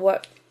tell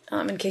what.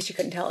 In case you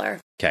couldn't tell our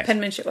Okay.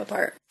 penmanship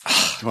apart.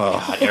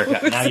 Oh,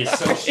 Erica, now you're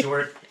so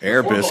short.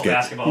 Air Horrible biscuit.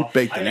 basketball. You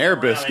baked an I air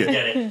didn't run and biscuit.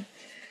 get it.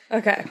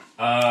 Okay.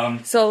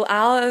 Um, So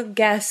I'll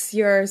guess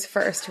yours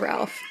first,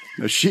 Ralph.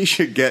 No, she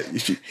should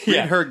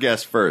read her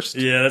guess first.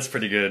 Yeah, that's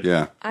pretty good.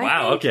 Yeah.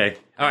 Wow. Okay.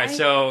 All right.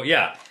 So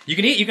yeah, you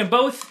can eat. You can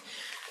both.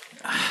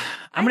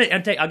 I'm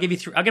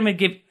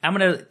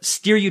gonna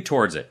steer you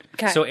towards it.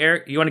 Okay. So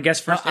Eric, you want to guess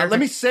first? Erica? Let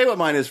me say what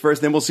mine is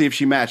first, then we'll see if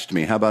she matched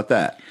me. How about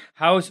that?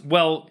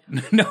 Well,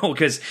 no,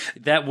 because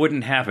that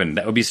wouldn't happen.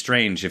 That would be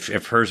strange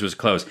if hers was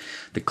close.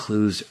 The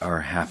clues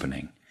are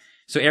happening.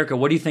 So Erica,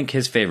 what do you think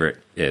his favorite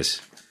is?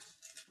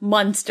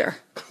 Munster.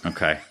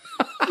 Okay.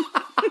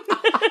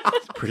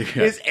 Pretty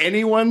good. Is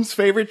anyone's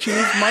favorite cheese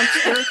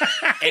Munster?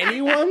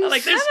 Anyone's?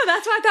 Like I don't know.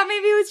 That's why I thought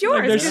maybe it was yours.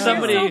 Like there's because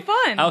somebody it's so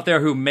fun. out there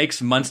who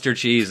makes Munster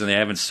cheese and they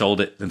haven't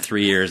sold it in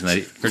 3 years and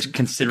they're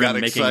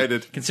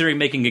considering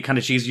making the kind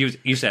of cheese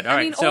you said. All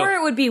right, or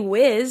it would be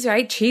Whiz,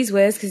 right? Cheese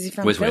Whiz, because he's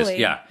from Whiz,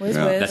 Philly. yeah. Whiz,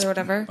 That's- or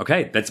whatever.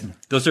 Okay,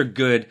 those are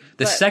good.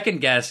 The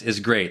second guess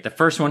is great. The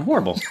first one,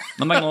 horrible.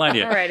 I'm not gonna lie to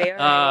you.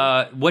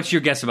 Alrighty. What's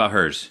your guess about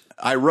hers?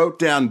 I wrote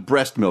down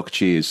breast milk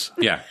cheese.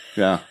 Yeah.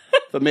 Yeah.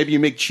 But maybe you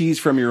make cheese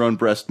from your own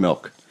breast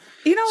milk.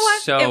 You know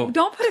what? So-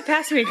 Don't put it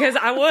past me because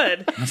I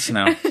would.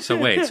 No. So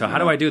wait. So how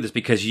do I do this?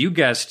 Because you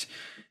guessed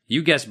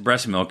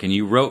breast milk and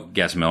you wrote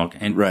guest milk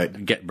and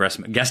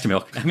guest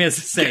milk. I mean, it's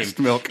the same. Guest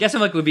milk. Guest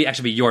milk would be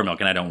actually be your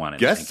milk, and I don't want it.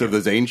 Guests of the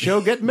Zane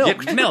Show get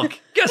milk. Get milk.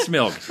 Guest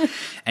milk.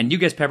 And you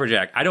guessed pepper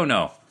jack. I don't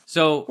know.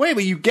 So wait,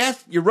 but you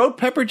wrote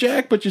pepper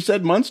jack, but you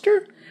said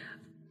Munster?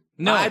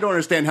 No, I don't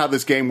understand how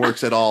this game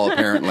works at all.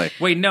 Apparently,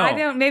 wait, no. I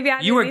don't. Maybe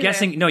I. You were didn't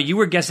guessing. No, you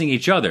were guessing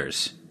each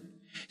other's.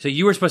 So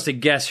you were supposed to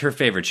guess her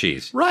favorite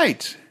cheese,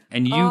 right?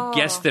 And you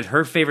guessed that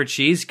her favorite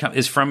cheese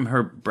is from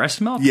her breast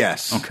milk.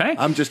 Yes. Okay.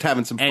 I'm just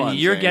having some fun. And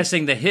you're Zane.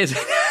 guessing that his.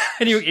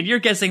 And you're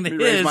guessing that Let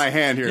me his. raise my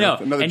hand here. No,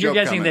 Another and you're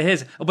joke guessing coming. that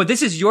his. Oh, but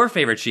this is your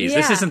favorite cheese.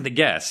 This Yeah. isn't the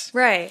guess.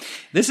 Right.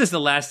 This is the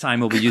last time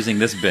we'll be using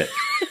this bit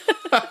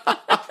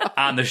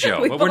on on the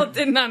show. We But both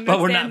didn't understand.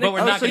 But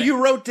we're not so gonna-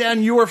 you wrote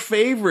down your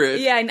favorite.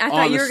 Yeah, and I thought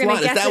on you the were going to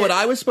slide. guess Is that what it.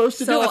 I was supposed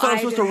to do? So I thought I was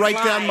supposed to write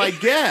down my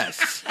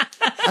guess.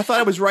 I thought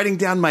I was writing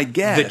down my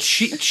guess.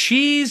 The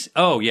cheese.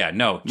 Oh yeah,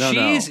 no.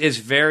 Cheese is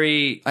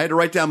very. I had to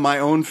write down my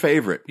own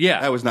favorite.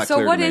 Yeah, that was not So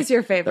clear. what to me. is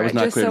your favorite? That was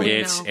not Just clear so to me. we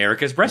It's know.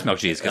 Erica's breast milk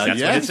cheese because that's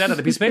what it yes. said on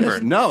the piece of paper.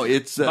 No,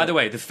 it's. By the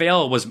way, the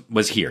fail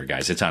was here,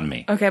 guys. It's on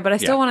me. Okay, but I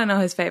still Yeah. want to know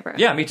his favorite.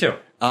 Yeah, me too.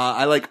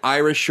 I like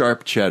Irish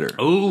sharp cheddar.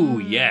 Oh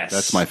yes,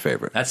 That's my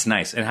favorite. That's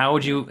nice. And how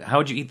would you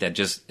eat that?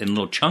 Just in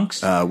little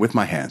chunks? With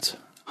my hands.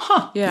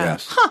 Huh? Yeah.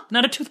 Yes. Huh?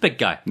 Not a toothpick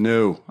guy.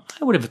 No.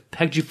 I would have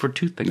pegged you for a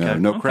toothpick No, guy.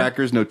 no Okay.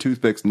 crackers, no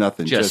toothpicks,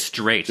 nothing. Just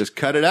straight. Just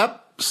cut it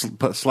up,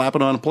 slap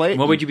it on a plate.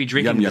 What would you be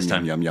drinking yum, this yum,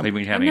 time? Yum, yum, Maybe yum.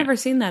 we'd I've having never it.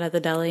 seen that at the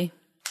deli.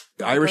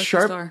 Irish Grocery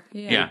sharp? store.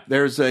 Yeah.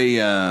 There's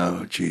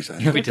a, geez. You know,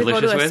 be You have to go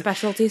delicious to a with.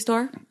 specialty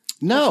store.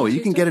 No, you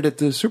can get it at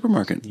the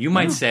supermarket. You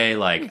might say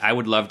like, I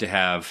would love to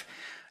have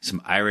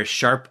some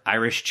sharp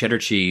Irish cheddar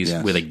cheese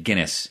Yes. with a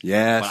Guinness.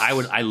 Yes.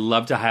 But I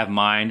love to have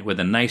mine with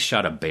a nice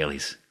shot of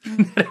Bailey's.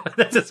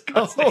 That's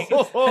disgusting.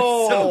 That's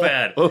so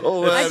bad.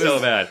 That's so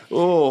bad.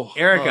 Oh,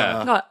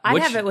 Erica, Oh, I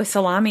which- have it with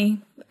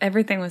salami.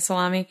 Everything with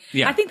salami.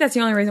 Yeah. I think that's the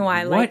only reason why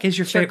I like What is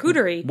your favorite?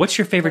 charcuterie. What's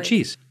your favorite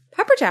cheese?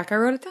 Pepper jack. I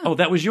wrote it down. Oh,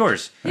 that was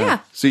yours. Yeah.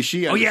 See,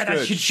 she Oh yeah,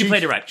 understood. she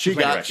played it right. She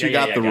played it got right. she Yeah,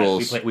 got yeah, the yeah.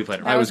 rules. We played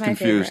it That right. I was was my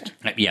confused.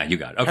 Yeah, you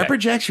got it. Okay. Pepper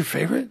jack's your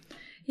favorite?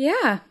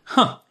 Yeah.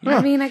 Huh.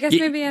 I mean, I guess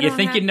maybe I You don't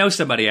think have... you know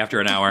somebody after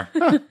an hour.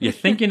 You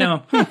think you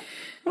know.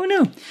 Who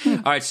knew? All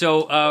right,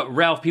 so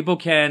Ralph, people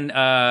can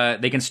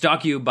they can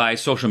stalk you by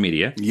social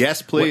media.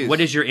 Yes, please. What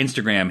is your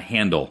Instagram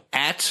handle?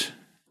 At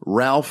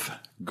Ralph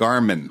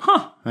Garman.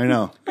 Huh. I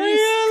know.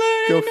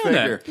 Go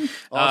figure.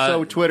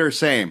 Also, Twitter,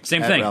 same.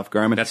 Same at thing. Ralph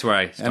Garman. That's where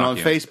I stalk And on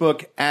you.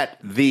 Facebook, at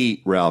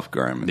The Ralph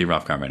Garman. The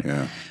Ralph Garman.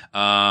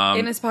 Yeah.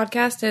 In his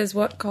podcast is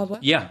called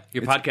what? Yeah,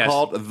 your It's podcast.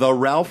 called The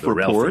Ralph Report.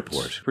 Ralph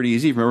Report. Pretty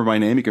easy. If you remember my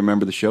name, you can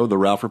remember the show, The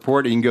Ralph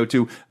Report. And you can go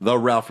to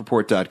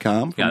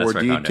theralphreport.com for Yeah, that's more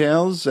where I found it.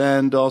 details.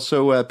 And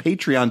also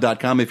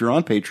patreon.com if you're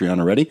on Patreon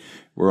already.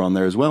 We're on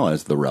there as well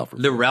as The Ralph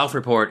Report. The Ralph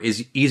Report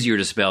is easier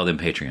to spell than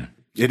Patreon.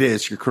 It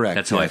is. You're correct.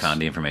 That's how I yes. found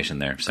the information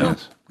there. So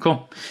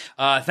cool.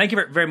 Thank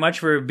you very much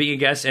for being a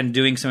guest and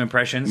doing some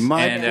impressions.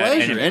 My and,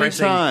 pleasure. and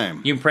impressing-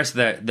 Anytime. You impressed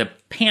the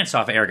pants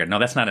off Erica. No,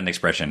 that's not an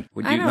expression.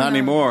 Would you? Not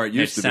anymore. It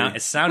used to be.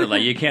 It sounded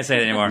like you can't say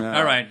it anymore. No.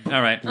 All right.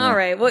 All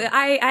right. Well,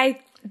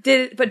 I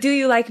did, but do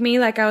you like me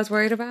like I was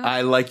worried about?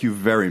 I like you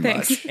very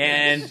Thanks. much.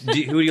 And who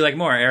do you like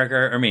more,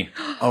 Erica or me?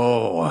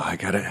 Oh, I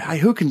got it.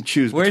 Who can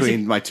choose Where's between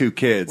he- my two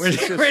kids? Where's,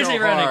 It's just where's so he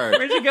running? hard.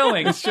 Where's he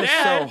going? It's just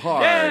so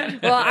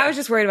hard. Well, I was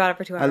just worried about it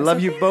for 2 hours. I love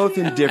so you thank both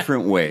in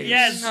different ways.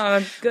 Yes.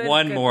 Oh, good,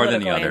 One good more than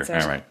the political other.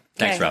 answers. All right.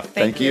 Thanks, Okay, Ralph.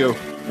 Thank you.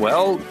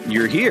 Well,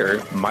 you're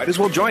here. Might as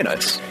well join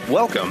us.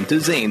 Welcome to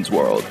Zane's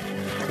World.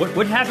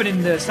 What happened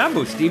in the sound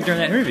booth, Steve, during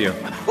that interview?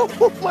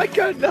 Oh my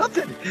God,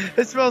 nothing.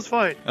 It smells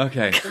fine.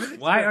 Okay.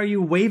 Why are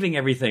you waving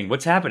everything?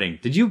 What's happening?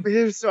 Did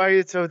you?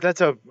 So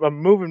that's a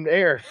moving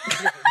air.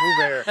 Move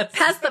air.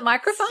 Pass the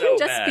microphone So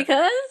just bad.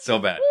 because? So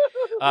bad.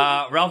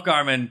 Ralph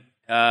Garman.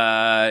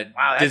 Wow,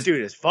 that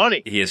dude is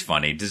funny. He is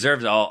funny.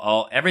 Deserves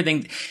all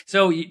everything.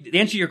 So to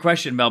answer your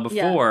question, Mel,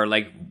 before,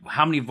 like,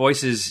 how many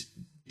voices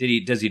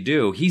does he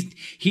do?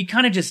 He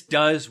kind of just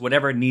does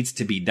whatever needs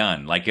to be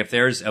done. Like if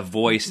there's a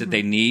voice that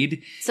they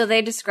need, So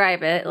they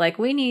describe it like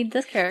we need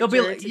this character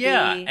they'll be like, to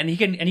yeah, be... and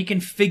he can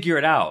figure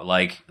it out.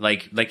 Like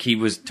he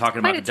was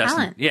talking Quite about a Dustin,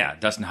 talent. yeah,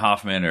 Dustin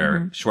Hoffman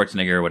or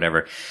Schwarzenegger or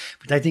whatever.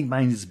 But I think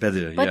mine is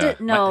better. But yeah.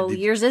 no,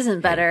 yours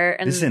isn't better.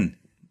 And Listen,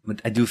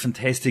 I do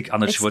fantastic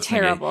Arnold It's Schwarzenegger.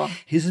 terrible.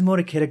 His is more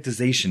a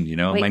characterization, you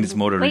know. Wait, Mine is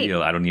more wait.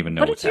 real. I don't even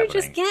know What what's did you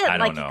happening. just get? I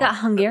Like don't know. you got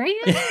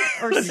Hungarian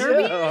or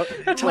Serbian?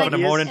 That's what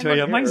I'm more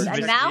into. Mine's And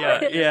just, now,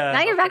 yeah.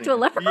 now you're back to a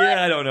leprechaun.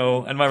 Yeah, I don't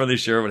know. I'm not really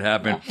sure what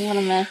happened. What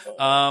a mess.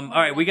 All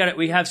right, we got it.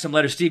 We have some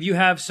letters. Steve, you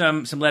have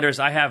some letters.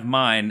 I have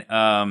mine.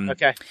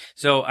 Okay.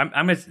 So I'm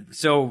gonna.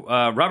 So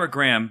Robert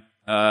Graham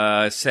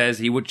says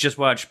he would just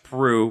watch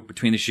Peru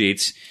Between the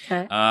Sheets.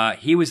 Okay.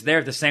 He was there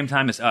at the same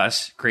time as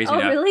us. Crazy Oh,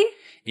 enough. really?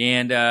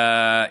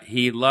 And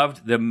he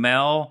loved the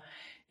Mel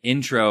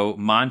intro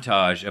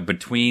montage of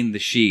Between the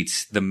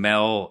Sheets, the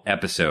Mel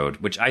episode,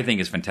 which I think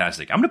is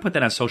fantastic. I'm going to put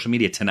that on social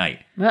media tonight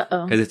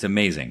Uh-oh. because it's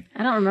amazing.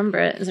 I don't remember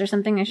it. Is there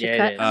something I should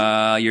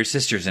cut? Your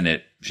sister's in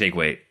it. Shake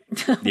weight.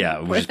 Yeah,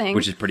 Poor which thing.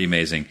 is pretty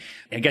amazing.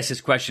 I guess his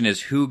question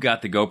is, who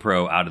got the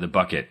GoPro out of the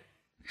bucket?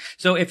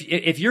 So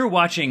if you're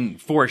watching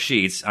 4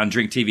 Sheets on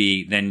Drink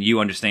TV, then you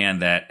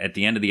understand that at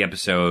the end of the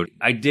episode,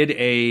 I did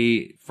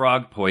a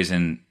frog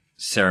poison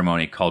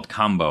ceremony called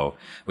Combo,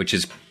 which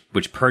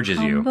purges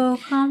you.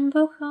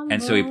 Combo.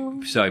 And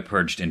so I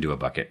purged into a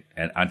bucket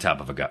and on top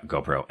of a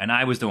GoPro, and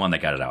I was the one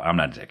that got it out. I'm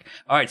not a dick.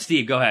 All right,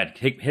 Steve, go ahead.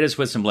 Hit us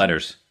with some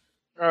letters.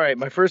 All right,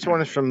 my first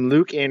one is from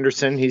Luke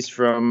Anderson. He's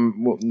from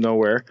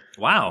nowhere.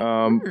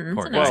 Wow.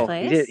 That's a nice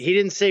place. He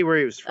didn't say where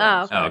he was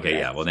from. Oh, okay,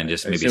 yeah. Well, then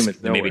just I assume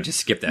it's maybe nowhere. just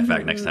skip that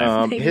fact next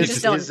time. Maybe He's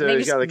just don't-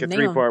 maybe got like a just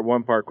name 3-part,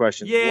 1-part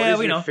question. Yeah, what is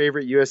we your know.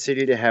 favorite U.S.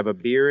 city to have a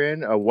beer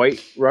in, a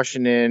white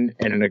Russian in,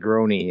 and a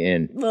Negroni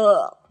in?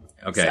 Ugh.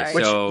 Okay, Sorry.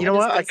 Which, so you know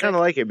what? I kind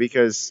of like it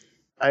because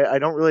I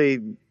don't really,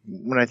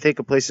 when I think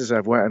of places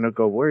I've went, I don't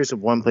go, where is the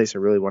one place I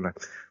really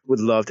would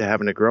love to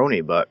have a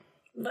Negroni, but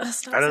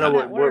I don't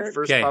know what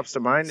first pops to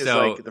mind is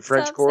like the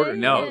French Quarter.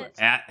 No,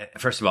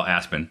 first of all,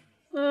 Aspen.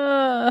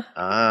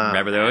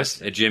 Remember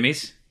those at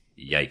Jimmy's?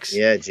 Yikes.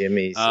 Yeah,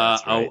 Jimmy's.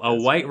 A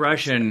White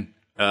Russian.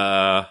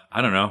 I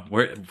don't know.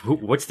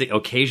 What's the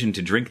occasion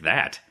to drink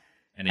that?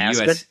 In a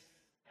Aspen? U.S.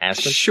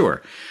 Aspen?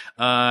 Sure.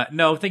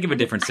 No, think of a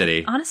different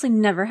city. Honestly,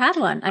 never had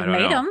one. I've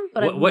made them,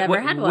 but I've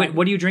never had one.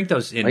 What do you drink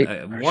those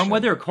in? Warm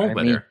weather or cold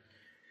weather?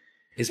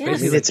 It's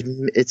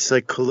it's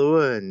like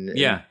Kahlua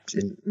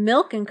and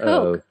milk and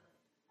Coke.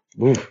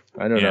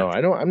 I don't know.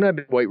 I'm not a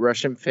big White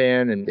Russian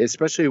fan, and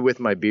especially with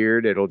my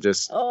beard, it'll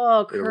just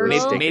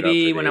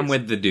maybe when I'm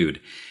with the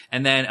dude.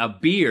 And then a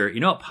beer.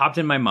 You know what popped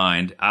in my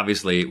mind?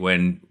 Obviously,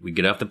 when we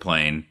get off the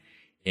plane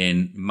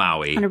in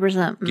Maui,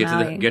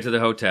 100% get to the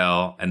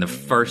hotel, and the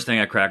first thing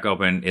I crack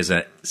open is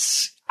a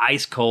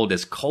ice cold,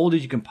 as cold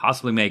as you can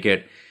possibly make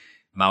it,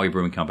 Maui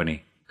Brewing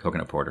Company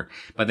coconut porter.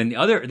 But then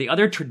the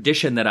other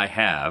tradition that I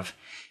have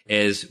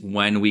is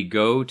when we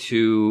go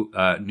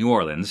to New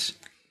Orleans,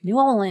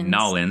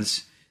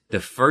 the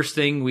first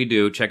thing we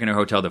do, check in our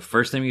hotel, the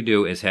first thing we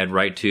do is head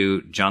right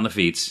to John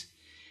Lafitte's,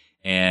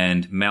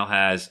 and Mel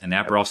has an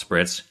Aperol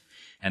Spritz,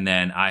 and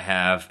then I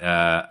have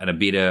an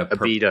Abita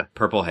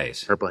Purple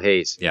Haze. Purple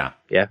Haze. Yeah.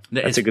 Yeah,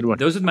 that's a good one.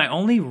 Those are my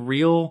only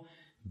real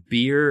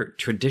beer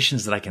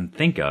traditions that I can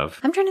think of.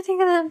 I'm trying to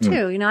think of them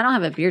too. You know, I don't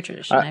have a beer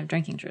tradition. I have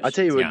drinking tradition. I'll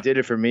tell you what did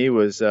it for me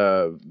was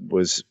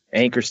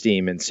Anchor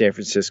Steam in San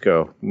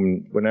Francisco.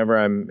 Whenever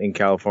I'm in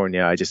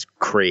California, I just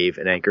crave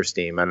an Anchor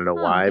Steam. I don't know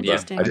why,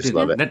 but I just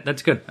love it.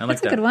 That's good. I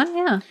like that. That's a good one,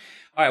 yeah.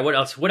 All right, what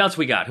else? What else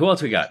we got? Who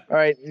else we got? All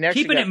right, next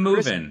keeping it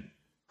moving.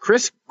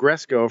 Chris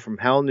Gresco from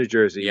Howell, New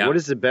Jersey. Yeah. What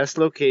is the best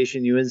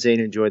location you and Zane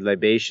enjoyed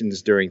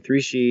libations during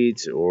 3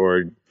 sheets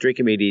or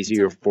drinking made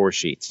easy or 4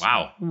 sheets?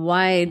 Wow.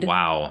 Wide.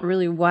 Wow.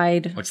 Really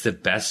wide. What's the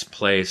best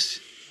place?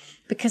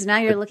 Because now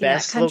you're looking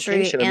at country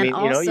location. and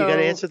also you got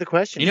to answer the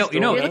question. You're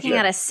looking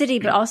at a city,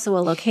 but also a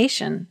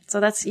location. So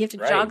you have to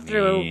jog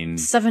through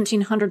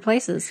 1,700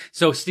 places.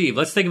 So Steve,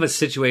 let's think of a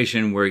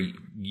situation where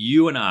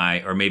you and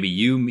I, or maybe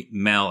you,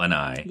 Mel, and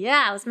I.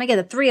 Yeah, let's make it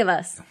the 3 of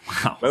us.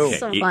 Wow, okay.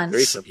 So fun.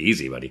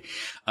 Easy, buddy.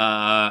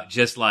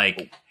 Just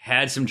like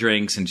had some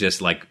drinks and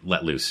just like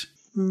let loose.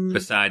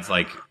 Besides,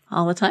 like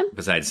all the time.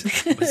 Besides,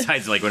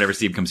 like whenever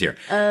Steve comes here.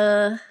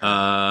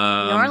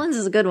 New Orleans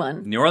is a good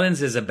one. New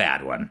Orleans is a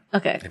bad one.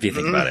 Okay, if you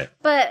think about it.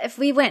 But if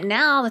we went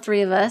now, the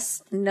 3 of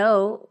us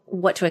know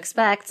what to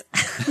expect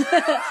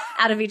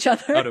out of each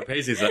other. Out of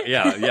Pacey's,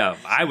 yeah.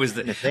 I was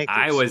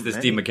the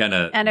Steve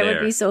McKenna, and it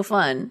would be so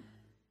fun.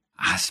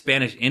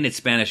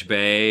 Spanish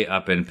Bay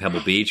up in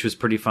Pebble Beach was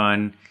pretty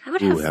fun.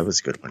 That was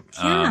a good one.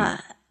 Yeah.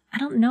 I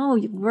don't know.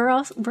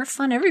 We're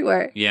fun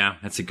everywhere. Yeah,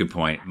 that's a good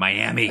point.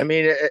 Miami. I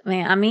mean,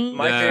 Miami.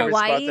 My favorite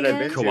Hawaii, spot that I've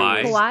been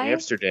to was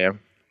Amsterdam.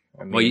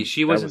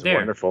 She wasn't there.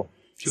 Wonderful.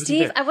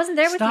 Steve, I wasn't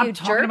there with you, jerk.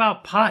 Stop talking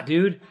about pot,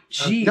 dude.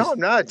 Jeez. No, I'm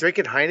not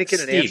drinking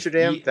Heineken in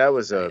Amsterdam. That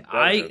was a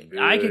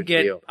I could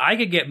get deal. I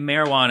could get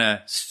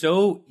marijuana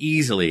so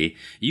easily.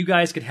 You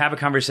guys could have a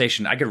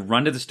conversation. I could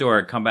run to the store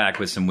and come back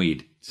with some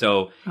weed.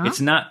 So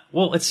it's not.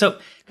 Well, it's so.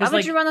 Why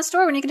would you run the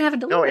store when you can have it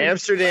delivered? No,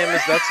 Amsterdam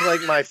that's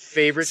like my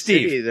favorite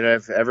city that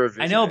I've ever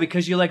visited. I know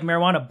because you like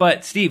marijuana,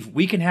 but Steve,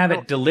 we can have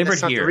it delivered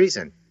that's not here. The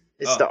reason.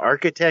 It's the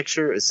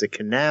architecture. It's the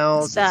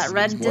canals. It's that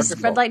red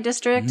light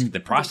district. The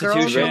prostitution.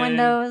 The girls in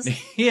windows.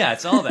 Yeah,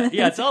 it's all that.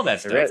 Yeah, it's all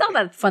that stuff. It's all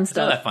that fun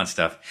stuff. All that fun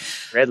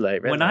stuff. Red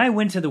light. When I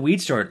went to the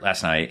weed store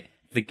last night,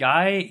 the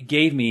guy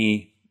gave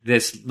me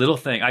this little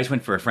thing. I just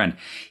went for a friend.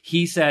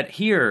 He said,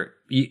 "Here,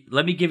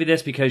 let me give you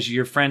this because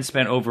your friend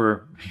spent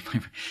over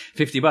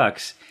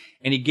 $50."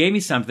 And he gave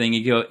me something.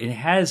 He go, "It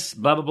has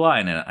blah blah blah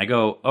in it." I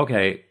go,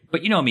 "Okay."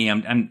 But you know me,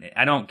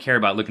 I don't care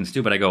about looking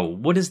stupid. I go,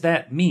 "What does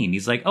that mean?"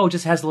 He's like, "Oh, it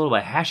just has a little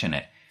bit of hash in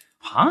it."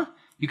 Huh?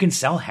 You can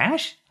sell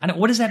hash?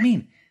 What does that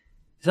mean?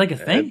 Is it like a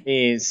thing? That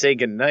means say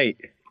goodnight.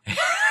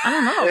 I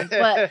don't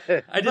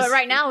know, but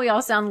right now we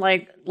all sound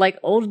like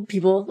old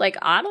people. Like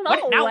I don't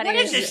know what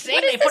is this thing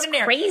they put in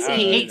there?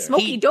 Crazy,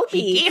 smoky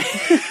dopey.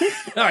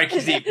 All right,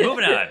 Steve,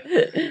 moving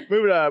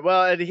on.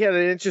 Well, and he had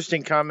an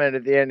interesting comment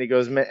at the end. He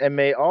goes, "And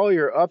may all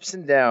your ups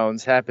and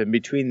downs happen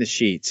between the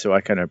sheets." So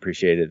I kind of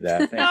appreciated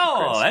that.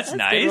 That's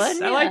nice.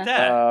 One, I like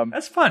that.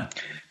 That's fun.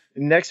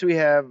 Next, we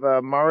have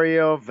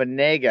Mario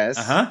Venegas.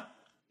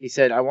 He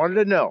said, "I wanted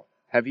to know: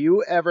 have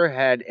you ever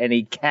had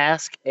any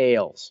cask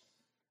ales?"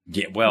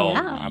 Yeah, well,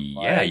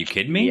 yeah. You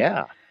kidding me?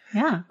 Yeah.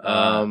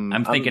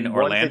 I'm thinking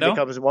Orlando.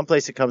 One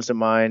place that comes to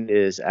mind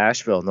is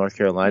Asheville, North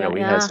Carolina. We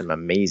had some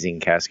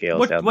amazing cask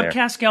ales down there. What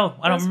cask ale?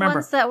 I don't remember.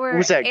 Ones that were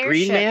was that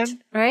Green Man?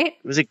 Right?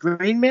 Was it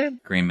Green Man?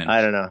 Green Man.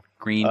 I don't know.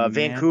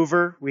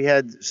 Vancouver, we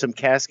had some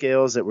cask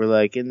ales that were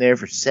like in there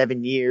for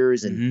 7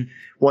 years, and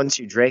once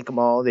you drank them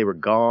all, they were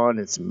gone.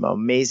 And some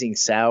amazing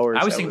sours.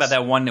 I was thinking about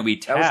that one that we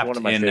tapped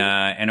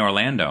in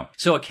Orlando.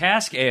 So a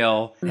cask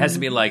ale has to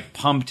be like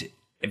pumped.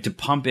 To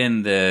pump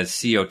in the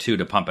CO2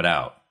 to pump it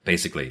out,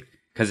 basically,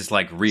 because it's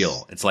like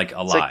real. It's like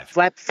alive. It's like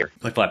flat beer.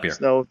 Like flat beer.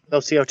 There's no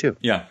CO2.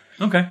 Yeah.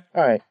 Okay.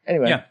 All right.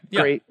 Anyway, Yeah.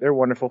 great. They're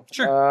wonderful.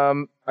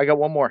 Sure. I got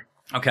one more.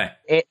 Okay.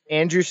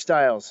 Andrew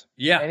Styles.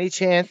 Yeah. Any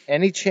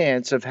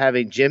chance of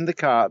having Jim the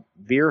Cop,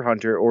 Beer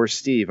Hunter, or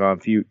Steve on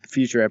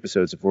future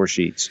episodes of Four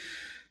Sheets?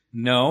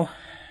 No.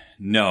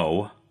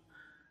 No,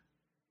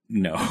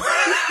 and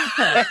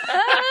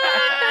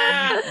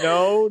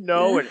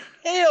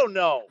hell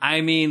no.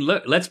 I mean,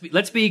 look,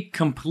 let's be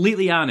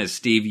completely honest,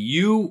 Steve.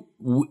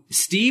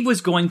 Steve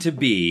was going to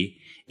be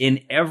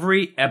in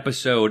every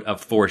episode of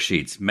Four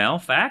Sheets. Mel,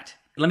 fact?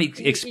 Let me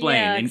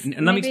explain.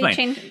 And let me explain.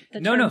 Change the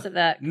terms of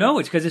that. No,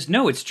 it's because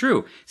it's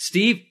true.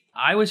 Steve,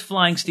 I was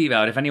flying Steve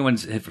out. If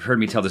anyone's heard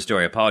me tell the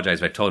story, I apologize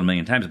if I've told it a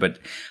million times, but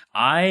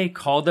I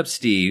called up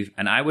Steve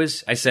and I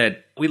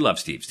said, we love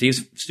Steve.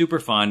 Steve's super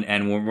fun.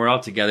 And when we're all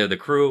together, the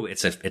crew,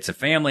 it's a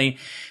family.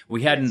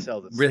 We hadn't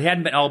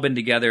all been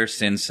together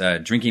since,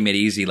 Drinking Made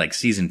Easy, like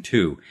season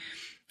 2,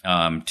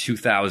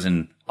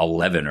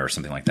 2011 or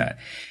something like that,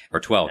 or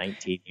 12.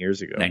 19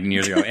 years ago.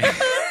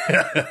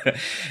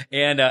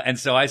 And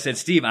so I said,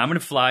 Steve, I'm going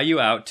to fly you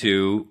out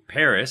to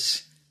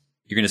Paris.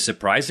 You're going to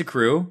surprise the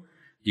crew.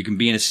 You can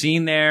be in a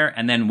scene there.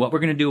 And then what we're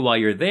going to do while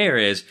you're there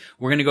is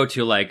we're going to go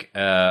to like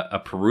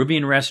a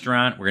Peruvian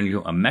restaurant. We're going to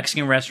go to a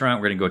Mexican restaurant.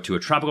 We're going to go to a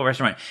tropical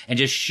restaurant and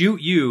just shoot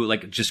you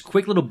like just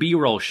quick little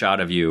B-roll shot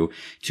of you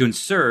to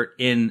insert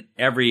in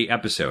every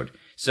episode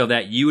so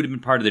that you would have been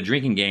part of the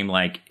drinking game,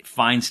 like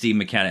find Steve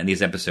McKenna in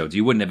these episodes.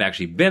 You wouldn't have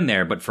actually been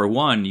there, but for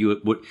one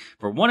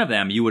of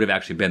them, you would have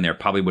actually been there.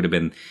 Probably would have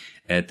been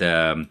at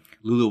the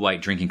Lulu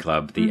White Drinking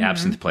Club, the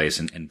Absinthe place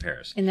in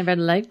Paris. In the red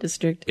light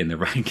district. In the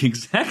right,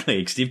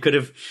 exactly. Steve could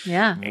have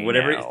done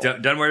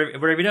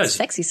whatever he does.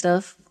 Sexy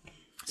stuff.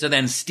 So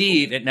then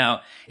Steve,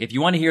 now, if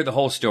you want to hear the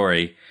whole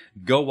story,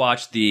 go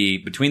watch the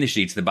Between the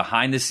Sheets, the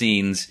behind the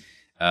scenes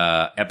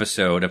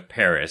episode of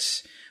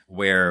Paris,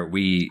 where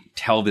we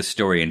tell this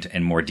story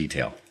in more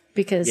detail.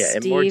 Because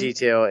Steve in more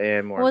detail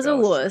and more was a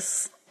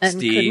wuss and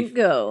couldn't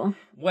go.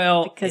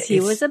 Well, because he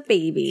was a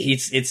baby.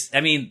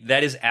 I mean,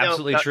 that is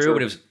absolutely true,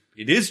 but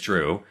it is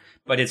true,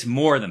 but it's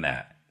more than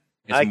that.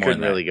 I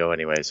couldn't really go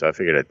anyway, so I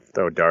figured I'd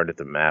throw a dart at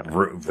the map.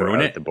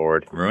 Ruin it? At the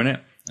board. Ruin it?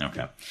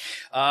 Okay.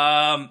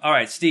 All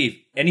right,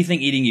 Steve,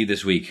 anything eating you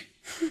this week?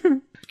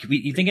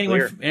 You think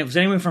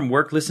anyone from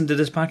work listened to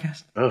this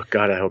podcast? Oh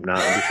God, I hope not.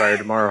 I'll be fired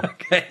tomorrow.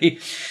 Okay.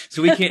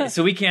 So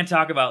we can't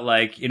talk about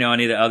like, any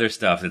of the other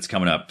stuff that's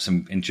coming up,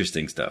 some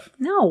interesting stuff.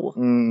 No.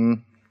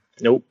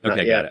 Nope.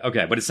 Okay, got it.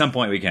 Okay, but at some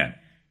point we can.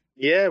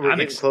 Yeah, we're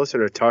getting closer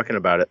to talking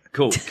about it.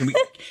 Cool.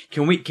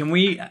 Can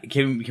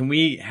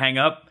we hang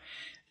up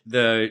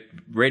the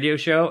radio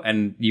show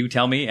and you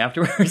tell me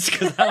afterwards?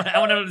 Because I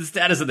want to know the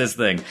status of this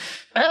thing.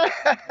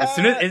 As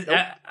soon as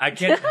I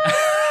can't.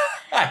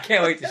 I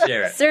can't wait to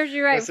share it. Serves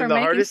you right for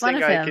making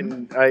fun of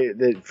him.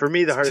 For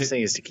me, the hardest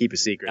thing is to keep a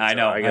secret. I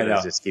know. So I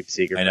gotta just keep a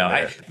secret. I know.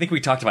 I think we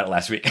talked about it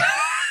last week.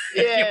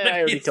 Yeah,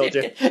 I already told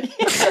you.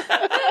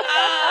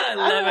 I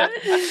love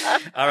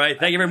it. All right.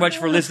 Thank you very much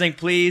for listening.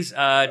 Please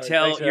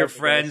tell your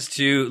friends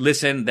to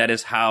listen. That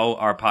is how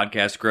our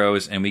podcast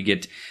grows. And we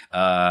get,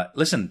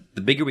 listen,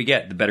 the bigger we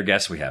get, the better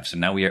guests we have. So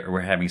now we're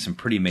having some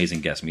pretty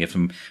amazing guests. We have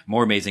some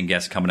more amazing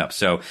guests coming up.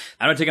 So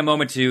I want to take a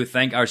moment to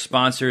thank our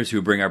sponsors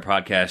who bring our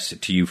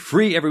podcast to you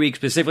free every week.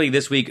 Specifically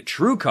this week,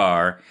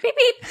 TrueCar. Beep,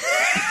 beep.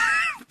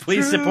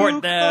 Please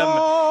support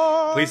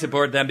them. Please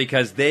support them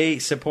because they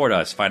support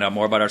us. Find out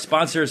more about our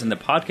sponsors in the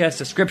podcast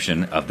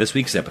description of this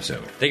week's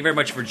episode. Thank you very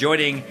much for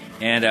joining,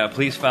 and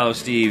please follow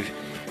Steve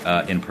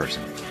in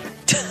person.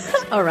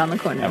 Around the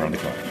corner. Around the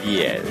corner.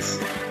 Yes.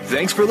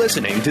 Thanks for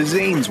listening to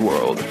Zane's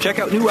World. Check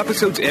out new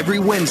episodes every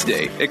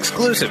Wednesday,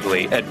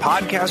 exclusively at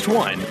Podcast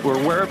One or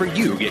wherever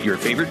you get your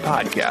favorite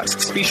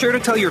podcasts. Be sure to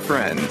tell your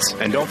friends,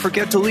 and don't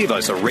forget to leave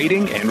us a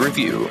rating and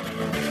review.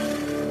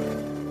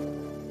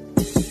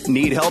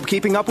 Need help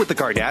keeping up with the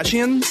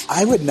Kardashians?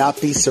 I would not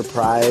be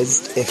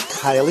surprised if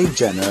Kylie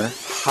Jenner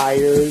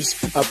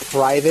hires a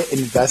private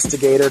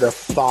investigator to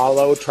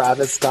follow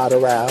Travis Scott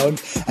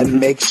around and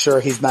make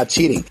sure he's not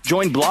cheating.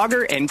 Join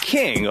blogger and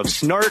king of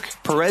snark,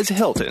 Perez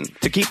Hilton,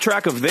 to keep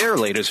track of their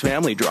latest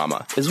family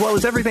drama, as well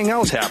as everything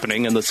else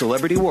happening in the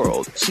celebrity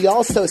world. She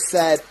also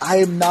said, I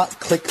am not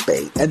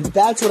clickbait, and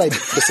that's what I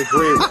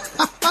disagree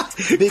with.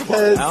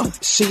 Because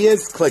she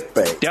is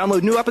clickbait.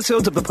 Download new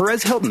episodes of the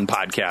Perez Hilton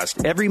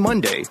podcast every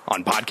Monday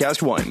on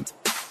Podcast One.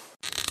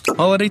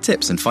 Holiday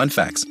tips and fun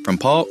facts from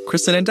Paul,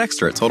 Kristen, and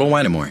Dexter at Total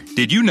Wine & More.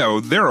 Did you know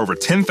there are over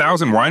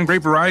 10,000 wine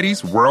grape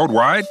varieties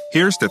worldwide?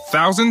 Here's to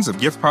thousands of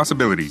gift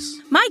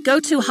possibilities. My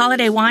go-to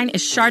holiday wine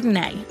is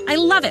Chardonnay. I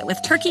love it with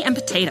turkey and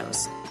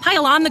potatoes.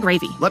 Pile on the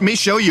gravy. Let me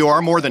show you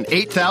our more than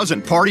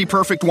 8,000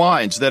 party-perfect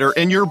wines that are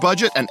in your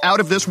budget and out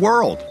of this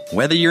world.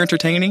 Whether you're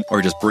entertaining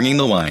or just bringing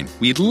the wine,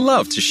 we'd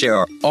love to share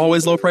our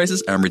always low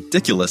prices and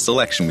ridiculous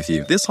selection with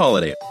you this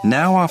holiday.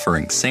 Now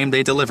offering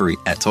same-day delivery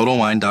at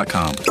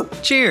TotalWine.com.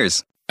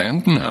 Cheers!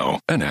 And now,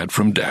 an ad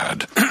from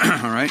Dad.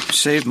 All right,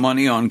 save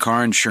money on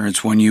car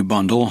insurance when you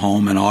bundle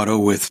home and auto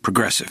with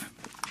Progressive.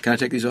 Can I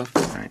take these off?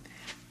 All right.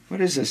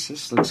 What is this?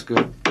 This looks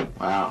good.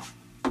 Wow,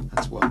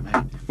 that's well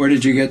made. Where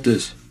did you get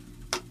this?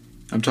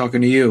 I'm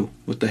talking to you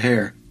with the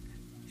hair.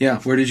 Yeah,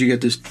 where did you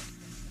get this?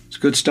 It's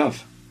good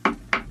stuff.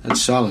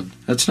 That's solid.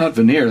 That's not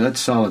veneer.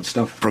 That's solid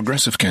stuff.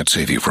 Progressive can't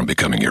save you from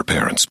becoming your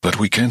parents, but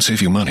we can save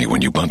you money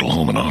when you bundle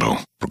home and auto.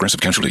 Progressive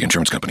Casualty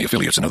Insurance Company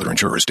affiliates and other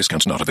insurers.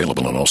 Discounts not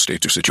available in all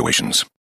states or situations.